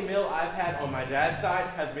holiday meal I've had on my dad's side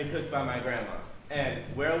has been cooked by my grandma. And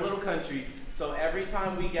we're a little country, so every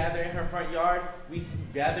time we gather in her front yard, we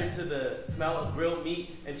gather to the smell of grilled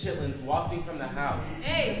meat and chitlins wafting from the house.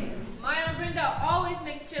 Hey, my Aunt Brenda always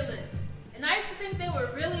makes chitlins, and I used to think they were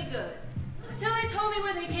really good, until they told me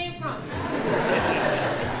where they came from.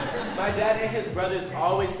 My dad and his brothers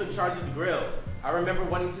always took charge of the grill. I remember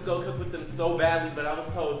wanting to go cook with them so badly, but I was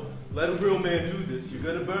told, let a real man do this, you're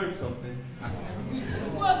gonna burn something.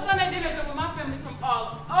 Well, Sunday dinners are when my family from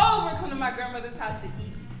all over come to my grandmother's house to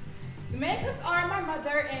eat. The main cooks are my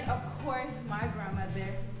mother and, of course, my grandmother.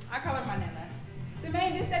 I call her my nana. The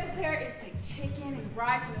main dish they prepare is like chicken and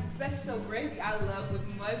rice and a special gravy I love with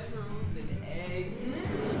mushrooms and eggs.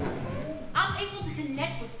 I'm able to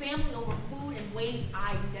connect with family over food in ways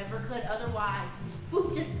I never could otherwise.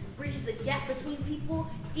 Food just bridges the gap between people,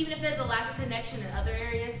 even if there's a lack of connection in other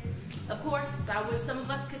areas. Of course, I wish some of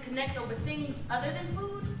us could connect over things other than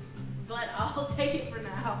food, but I'll take it for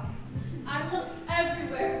now. I looked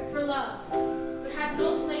everywhere for love, but had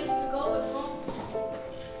no place to go but home.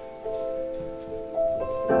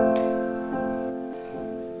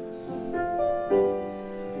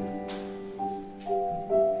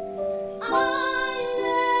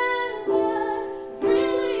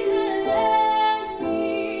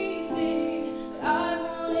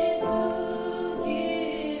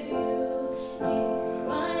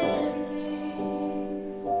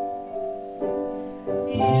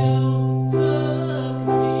 You took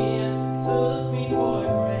me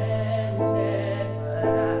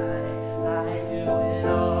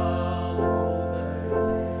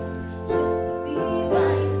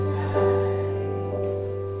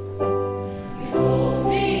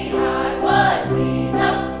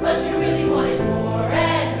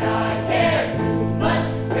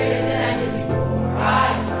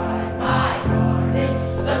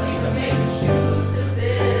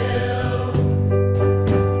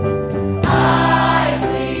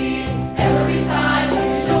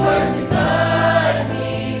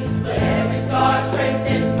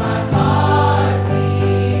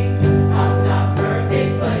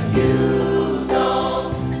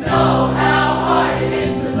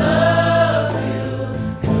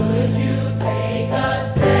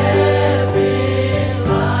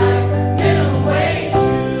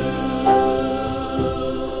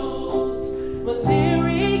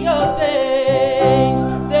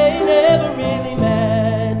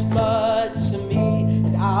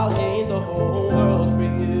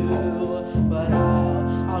but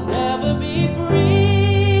I'll never be free.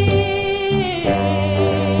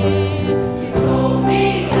 You told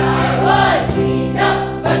me I was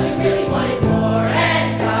enough, but you really wanted more,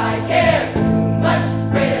 and I cared too much,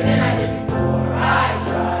 greater than I did before. I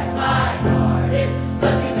tried my hardest,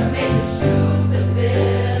 but these are major shoes to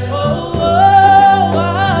fill. Oh,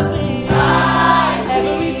 I bleed.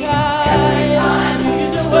 Every time you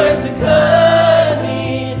use your words to cut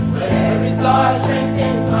me, but every scar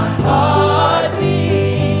strengthens my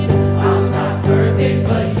heartbeat. I'm not perfect,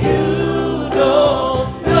 but you don't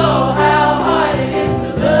know how hard it is to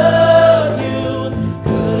love you.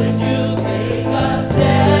 Could you take a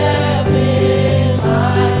step in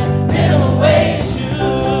my minimum wage shoes?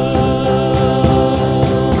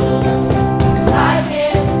 I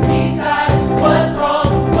can't decide what's wrong,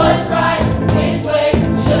 what's right, which way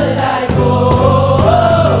should I go?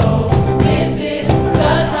 This is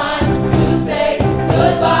the time to say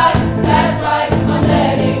goodbye. That's right, I'm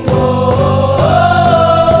letting go.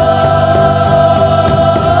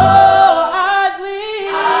 I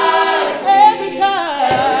bleed every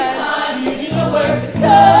time you use your words to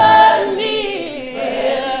cut me. But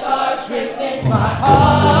every scar strengthens my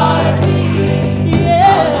heartbeat.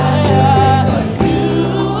 Yeah, but you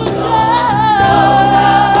know how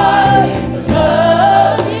hard it is to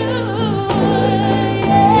love you.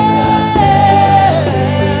 Yeah,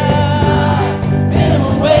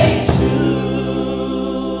 minimum wage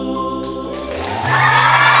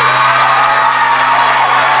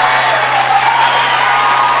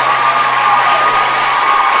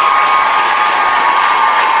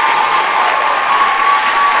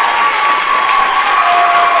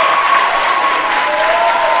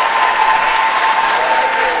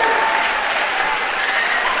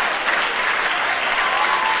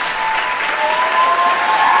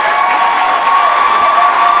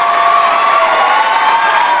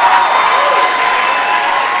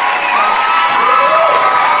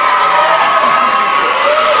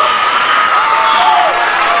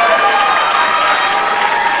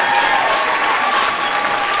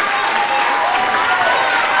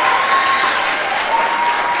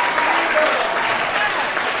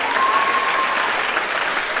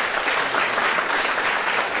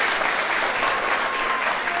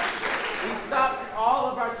We stopped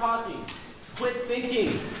all of our talking, quit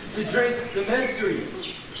thinking to drink the mystery.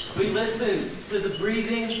 We listened to the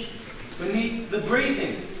breathing beneath the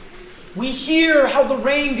breathing. We hear how the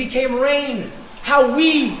rain became rain, how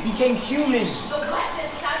we became human. The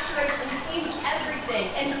wetness saturates and cleans everything,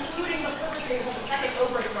 including the perpetrators of the second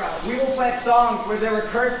overthrow. We will plant songs where there were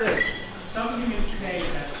curses. Some humans say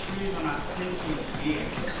that trees are not sentient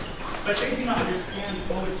beings, but they do not understand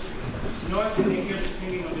poetry, nor can they hear the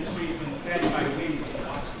singing of the trees when fed by wind and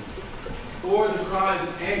watching. Or the cries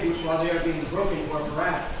of anguish while they are being broken or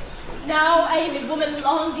harassed. Now I am a woman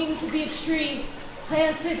longing to be a tree,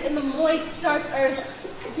 planted in the moist, dark earth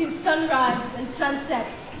between sunrise and sunset.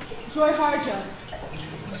 Joy Harjo.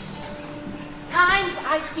 Times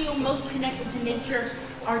I feel most connected to nature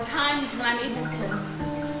are times when I'm able to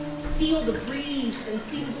feel the breeze and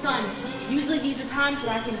see the sun. Usually these are times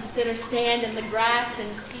where I can sit or stand in the grass and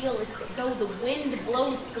feel as though the wind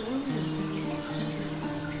blows through me.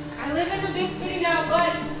 I live in the big city now,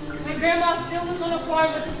 but my grandma still lives on a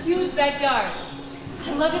farm with a huge backyard.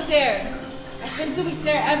 I love it there. I spend 2 weeks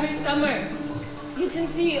there every summer. You can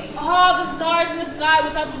see all the stars in the sky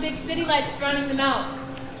without the big city lights drowning them out.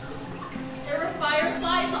 There were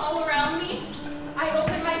fireflies all around me. I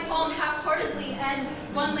opened my palm half-heartedly, and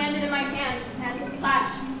one landed in my hand and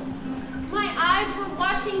flashed. My eyes were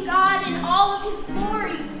watching God in all of his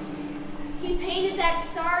glory. He painted that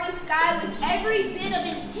starry sky with every bit of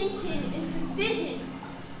intention and precision.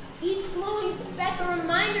 Each glowing speck a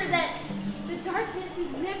reminder that the darkness is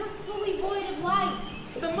never fully void of light.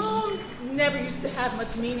 The moon never used to have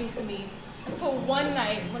much meaning to me until one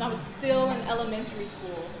night when I was still in elementary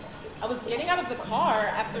school. I was getting out of the car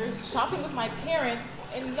after shopping with my parents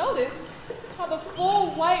and noticed how the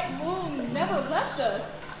full white moon never left us.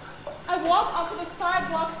 I walked onto the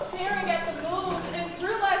sidewalk staring at the moon and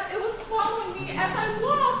realized it was following me as I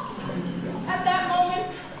walked. At that moment,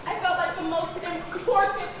 I felt like the most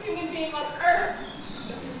important human being on earth.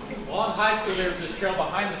 While in high school, there was this trail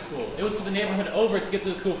behind the school. It was for the neighborhood over to get to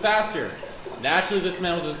the school faster. Naturally, this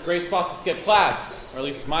man was a great spot to skip class, or at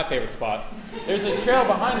least it's my favorite spot. There's this trail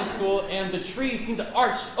behind the school, and the trees seemed to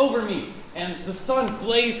arch over me, and the sun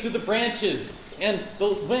blazed through the branches, and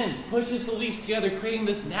the wind pushes the leaves together, creating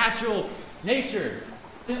this natural nature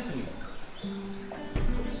symphony.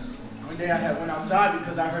 One day I went outside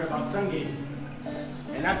because I heard about sun gazing.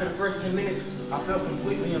 And after the first 10 minutes, I fell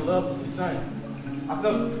completely in love with the sun. I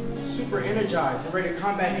felt super energized and ready to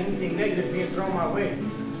combat anything negative being thrown my way.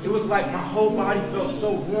 It was like my whole body felt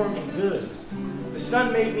so warm and good. The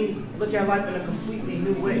sun made me look at life in a completely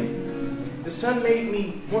new way. The sun made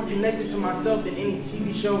me more connected to myself than any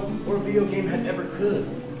TV show or video game had ever could.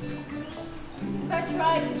 I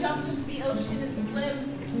tried to jump into the ocean and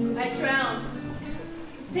swim, I drowned.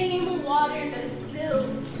 The same water that is still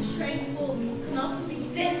and tranquil can also be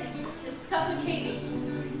dense and suffocating.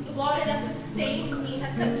 The water that sustains me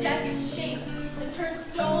has cut jagged shapes and turned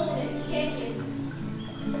stone into canyons.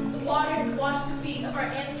 The water has washed the feet of our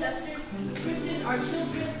ancestors, christened our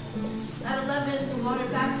children. At 11, the water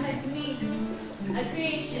baptized me. At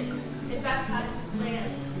creation, it baptized this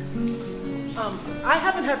land. I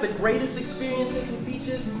haven't had the greatest experiences with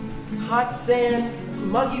beaches. Hot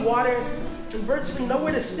sand, muggy water, and virtually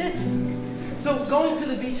nowhere to sit. So going to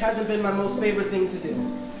the beach hasn't been my most favorite thing to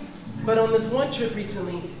do. But on this one trip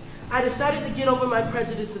recently, I decided to get over my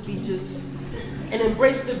prejudice of beaches and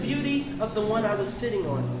embrace the beauty of the one I was sitting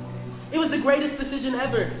on. It was the greatest decision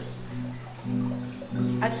ever.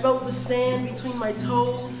 I felt the sand between my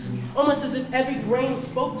toes, almost as if every grain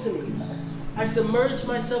spoke to me. I submerged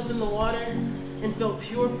myself in the water and felt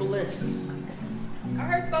pure bliss. I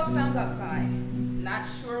heard soft sounds outside. Not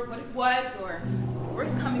sure what it was or where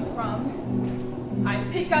it's coming from. I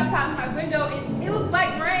peeked outside my window and it was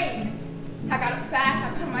like rain. I got up fast,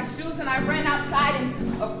 I put on my shoes and I ran outside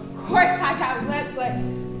and of course I got wet, but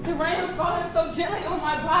the rain was falling so gently on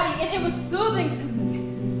my body and it was soothing to me.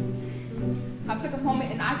 I took a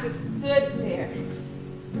moment and I just stood there.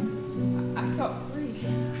 I felt free.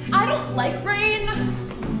 I don't like rain.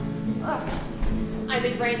 Ugh. I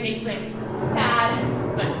think rain makes things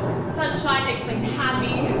sad, but sunshine makes things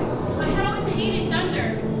happy. I had always hated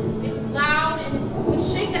thunder. It was loud and would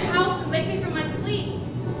shake the house and wake me from my sleep.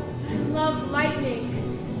 I loved lightning.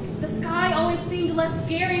 The sky always seemed less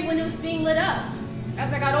scary when it was being lit up.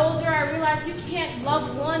 As I got older, I realized you can't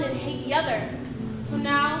love one and hate the other. So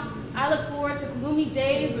now, I look forward to gloomy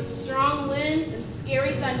days with strong winds and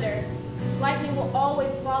scary thunder, because lightning will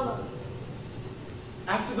always follow.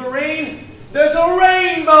 After the rain, there's a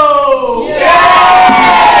rainbow!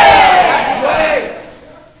 Yeah! Wait!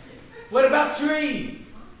 What about trees?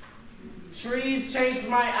 Trees changed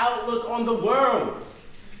my outlook on the world.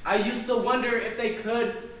 I used to wonder if they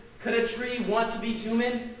could a tree want to be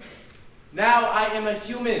human? Now I am a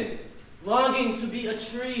human, longing to be a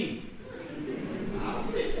tree.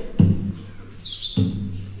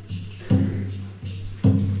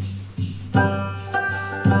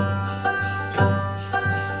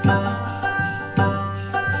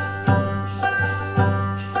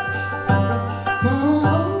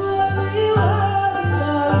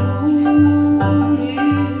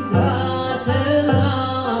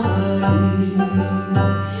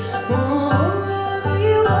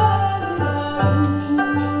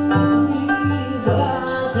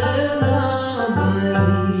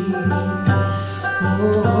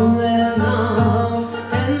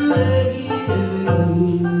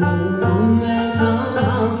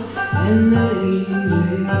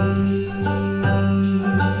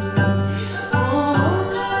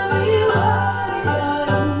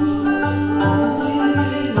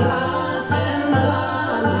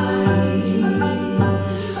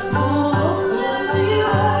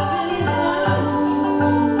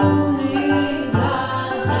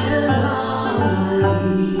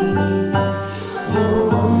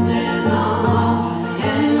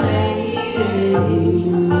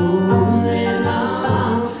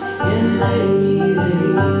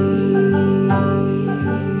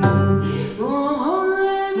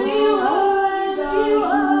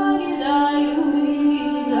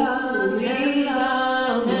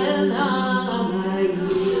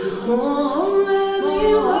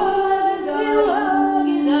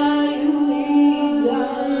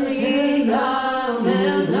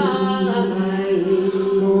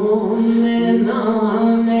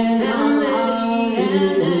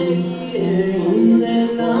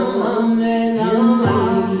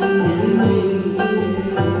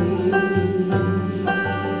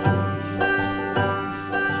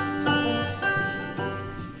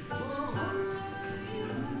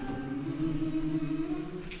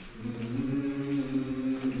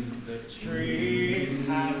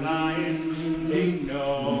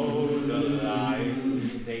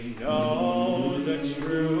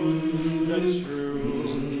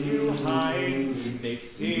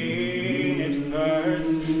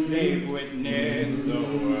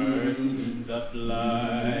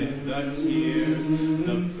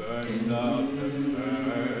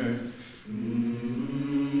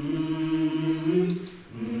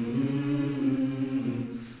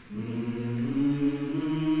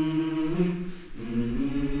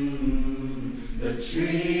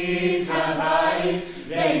 trees have eyes,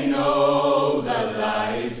 they know the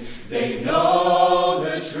lies, they know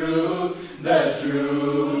the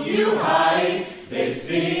truth you hide. They've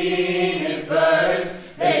seen it first,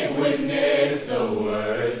 they've witnessed the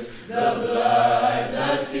worst, the blood,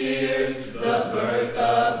 the tears, the birth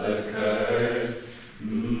of the curse.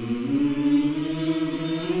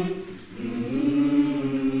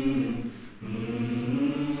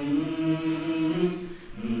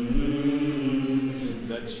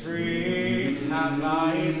 The trees have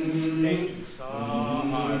eyes, they saw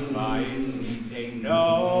our fights, they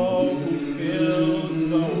know who fills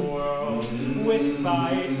the world with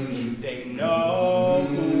spite, they know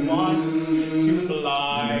who wants to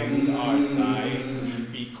blind our sight.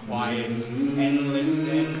 Be quiet and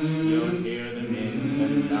listen, you'll hear them in the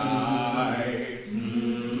night.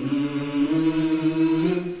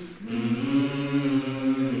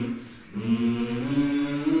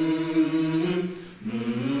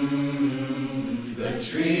 The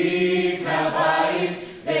trees have eyes,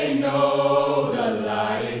 they know the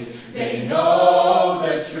lies, they know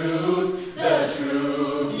the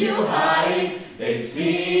truth you hide. They've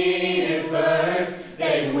seen it first,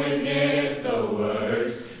 they've witnessed the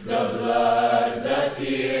worst, the blood, the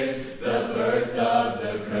tears, the birth of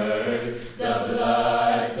the curse, the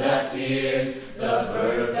blood, the tears, the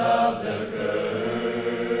birth of the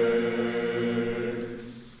curse.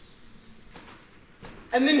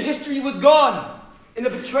 And then history was gone in a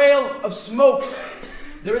betrayal of smoke.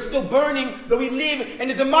 There is still burning, though we live in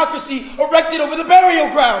a democracy erected over the burial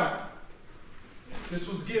ground. This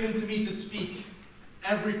was given to me to speak,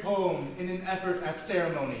 every poem in an effort at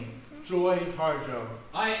ceremony. Joy Harjo.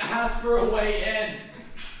 I ask for a way in.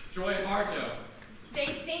 Joy Harjo. They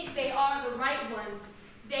think they are the right ones.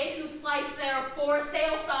 They who slice their for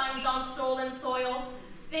sale signs on stolen soil.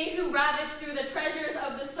 They who ravage through the treasures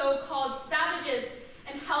of the so-called savages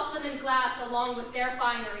and house them in glass along with their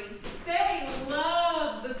finery. They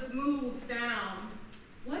love the smooth sound.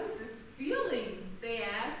 What is this feeling, they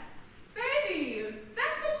ask. Baby,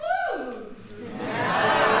 that's the blues.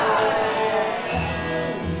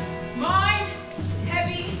 Mind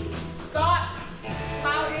heavy, thoughts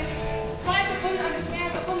clouded, trying to fully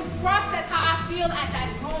understand, to fully process how I feel at that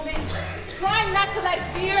moment, trying not to let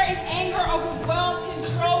fear and anger overwhelm,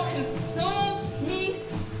 control, consume me,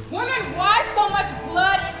 wondering why so much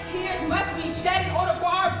blood and tears must be shed in order for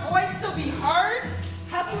our voice to be heard.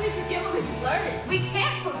 How can we forget what we've learned? We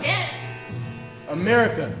can't forget.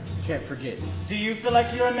 America can't forget. Do you feel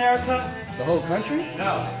like you're America? The whole country?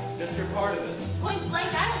 No, just you're part of it. Point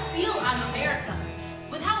blank, I don't feel I'm America.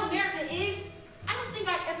 With how America is, I don't think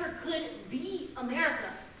I ever could be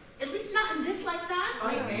America. At least not in this lifetime.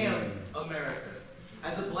 I am America.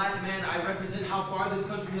 As a black man, I represent how far this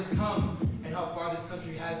country has come and how far this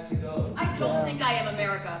country has to go. I don't think I am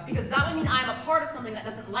America, because that would mean I am a part of something that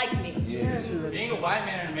doesn't like me. Being a white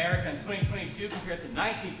man in America in 2022 compared to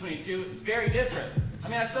 1922 is very different. I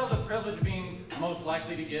mean, I still have the privilege of being most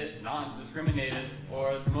likely to get non-discriminated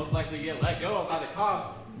or most likely to get let go by the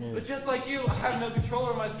cops. But just like you, I have no control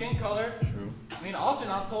over my skin color. True. I mean, often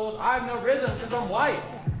I'm told I have no rhythm because I'm white.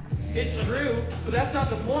 It's true, but that's not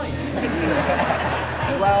the point.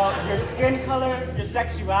 Well, your skin color, your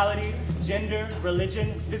sexuality, gender,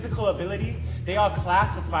 religion, physical ability, they all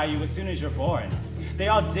classify you as soon as you're born. They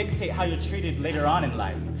all dictate how you're treated later on in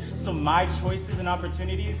life. So my choices and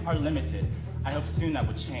opportunities are limited. I hope soon that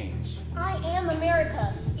will change. I am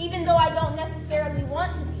America, even though I don't necessarily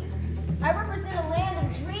want to be. I represent a land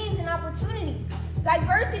of dreams and opportunities,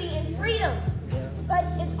 diversity and freedom. But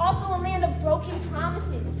it's also a land of broken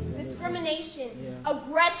promises, discrimination,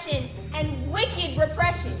 aggression, and wicked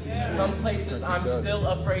repression. Some places I'm still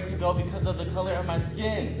afraid to go because of the color of my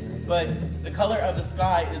skin, but the color of the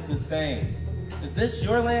sky is the same. Is this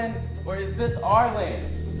your land, or is this our land?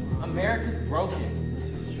 America's broken.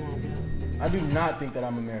 This is true. I do not think that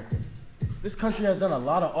I'm American. This country has done a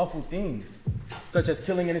lot of awful things, such as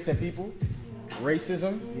killing innocent people,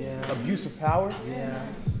 racism, abuse of power.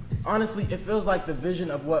 Honestly, it feels like the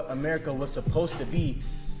vision of what America was supposed to be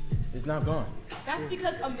is now gone. That's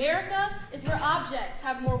because America is where objects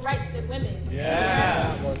have more rights than women.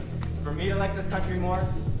 For me to like this country more,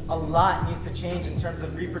 a lot needs to change in terms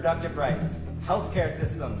of reproductive rights, healthcare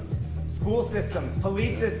systems, school systems,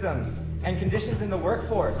 police systems, and conditions in the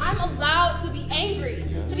workforce. I'm allowed to be angry,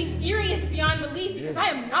 to be furious beyond belief, because I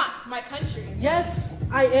am not my country. Yes,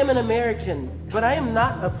 I am an American, but I am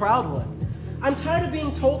not a proud one. I'm tired of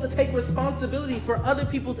being told to take responsibility for other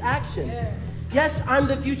people's actions. Yes, I'm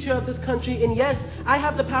the future of this country, and yes, I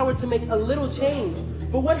have the power to make a little change.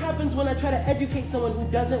 But what happens when I try to educate someone who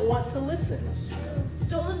doesn't want to listen?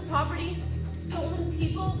 Stolen property, stolen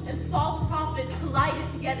people and false prophets collided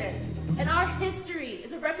together. And our history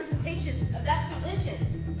is a representation of that collision.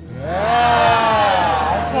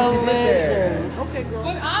 Yeah, collision. Okay, girl.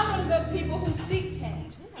 But I'm one of those people who seek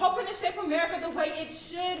change, hoping to shape America the way it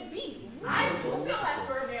should be. I too feel that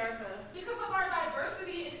for America because of our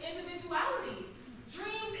diversity and individuality.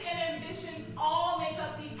 Dreams and ambitions all make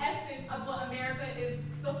up the essence of what America is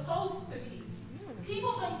supposed to be.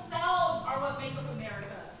 People themselves are what make up America.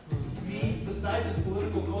 To me, besides this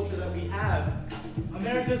political culture that we have,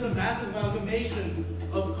 America is a massive amalgamation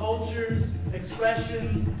of cultures,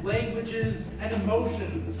 expressions, languages, and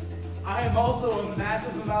emotions. I am also a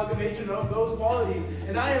massive amalgamation of those qualities,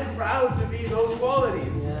 and I am proud to be those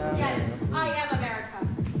qualities. Yes, I am America.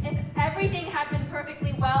 If everything had been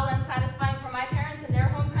perfectly well and satisfying for my parents in their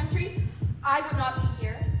home country, I would not be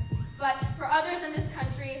here. But for others in this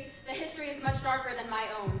country, the history is much darker than my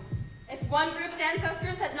own. If one group's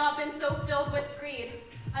ancestors had not been so filled with greed,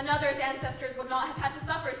 another's ancestors would not have had to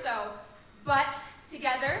suffer so. But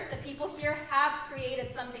together, the people here have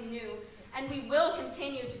created something new, and we will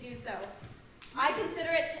continue to do so. I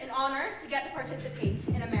consider it an honor to get to participate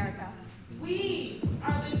in America. We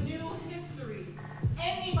are the new history.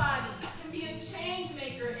 Anybody can be a change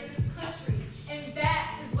maker in this country, and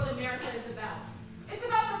that is what America is about. It's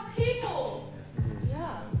about the people.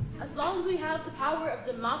 Yeah, as long as we have the power of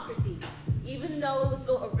democracy, even though it was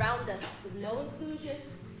built around us with no inclusion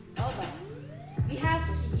of us, we have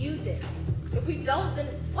to use it. If we don't, then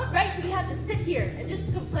what right do we have to sit here and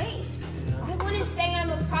just complain? I wouldn't say I'm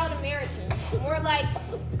a proud American, more like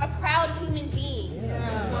a proud human being.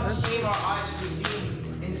 Let's not shame our eyes to see.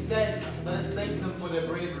 Instead, let us thank them for their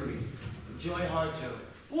bravery. Joy Harjo.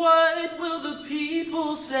 What will the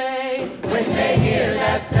people say when they hear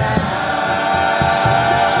that sound?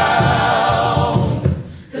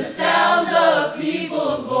 The sound of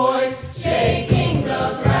people's voice shaking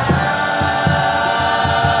the ground.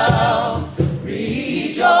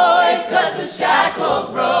 Rejoice, 'cause the shackles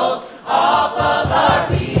broke off of our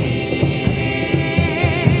feet.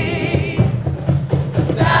 The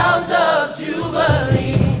sounds of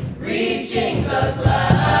jubilee reaching the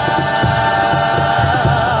clouds.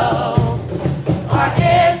 Our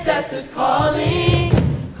ancestors calling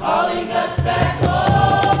us back home.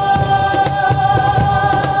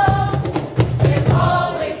 They've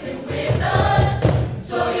always been with us,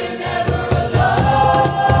 so you're never alone.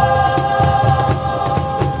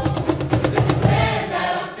 This land that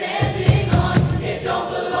I'm standing on, it don't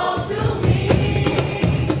belong to me.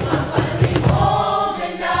 I'm finally home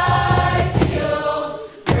and I feel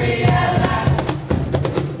free at last.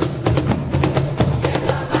 Yes,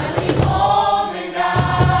 I'm finally home and I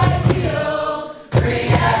feel free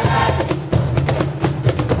at last.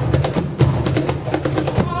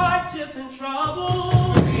 hardships and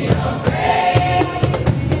trouble? Freedom reigns.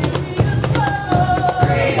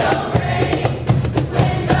 Freedom reigns.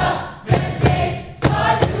 When the red states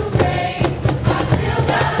start to rain, I still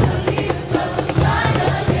gotta believe the sun will shine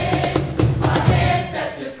again. My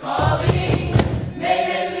ancestors calling, may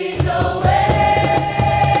they lead the way.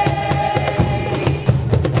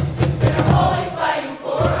 They're always fighting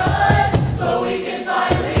for us, so we can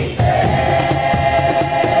finally say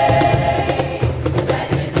that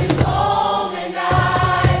this is home and I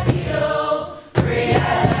feel free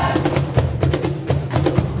at last.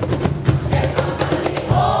 Yes, I'm finally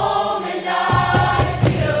home and I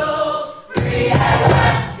feel free at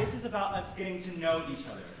last. This is about us getting to know each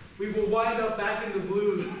other. We will wind up back in the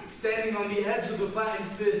blues, standing on the edge of the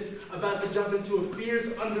Flattened Fifth, about to jump into a fierce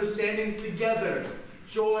understanding together.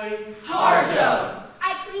 Joy Harjo.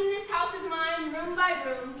 I clean this house of mine room by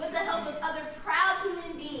room with the help of other proud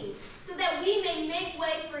human beings so that we may make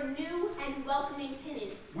way for new and welcoming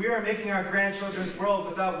tenants. We are making our grandchildren's world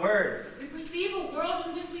without words. We perceive a world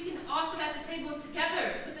in which we can all sit at the table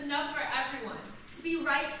together with enough for everyone. To be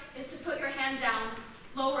right is to put your hand down,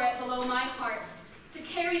 lower it below my heart, to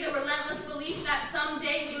carry the relentless belief that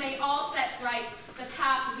someday we may all set right the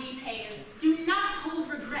path we paved. Do not hold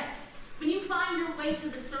regrets. When you find your way to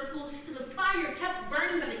the circle, to the fire kept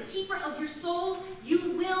burning by the keeper of your soul,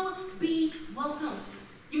 you will be welcomed.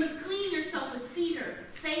 You must clean yourself with cedar,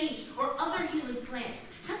 sage, or other healing plants.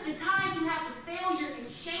 Cut the ties you have to failure and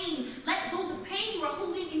shame. Let go the pain you are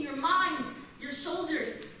holding in your mind, your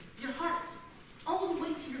shoulders, your heart, all the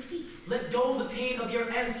way to your feet. Let go the pain of your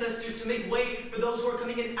ancestors to make way for those who are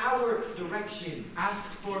coming in our direction.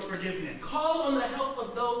 Ask for forgiveness. Call on the help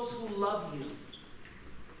of those who love you.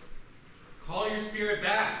 Call your spirit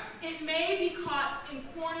back. It may be caught in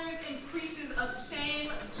corners and creases of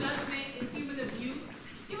shame, judgment, and human abuse.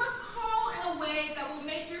 You must call in a way that will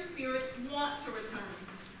make your spirits want to return.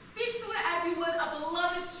 Speak to it as you would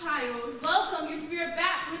child, welcome your spirit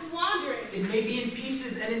back from its wandering. It may be in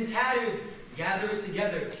pieces and in tatters. Gather it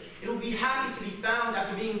together. It will be happy to be found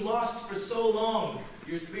after being lost for so long.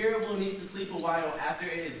 Your spirit will need to sleep a while after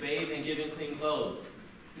it is bathed and given clean clothes.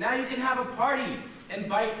 Now you can have a party.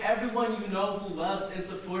 Invite everyone you know who loves and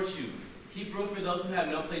supports you. Keep room for those who have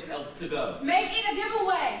no place else to go. Make it a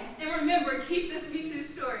giveaway. And remember, keep this speech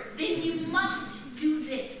short. Then you must do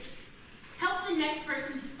this. Help the next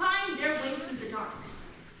person to find their way through the dark.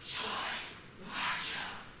 Joy Harjo.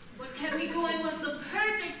 What kept me going was the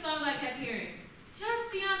perfect song I kept hearing.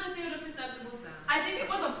 Just beyond the field of perceptible sound. I think it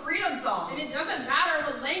was a freedom song. And it doesn't matter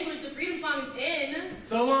what language the freedom song is in.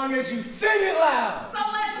 So long as you sing it loud.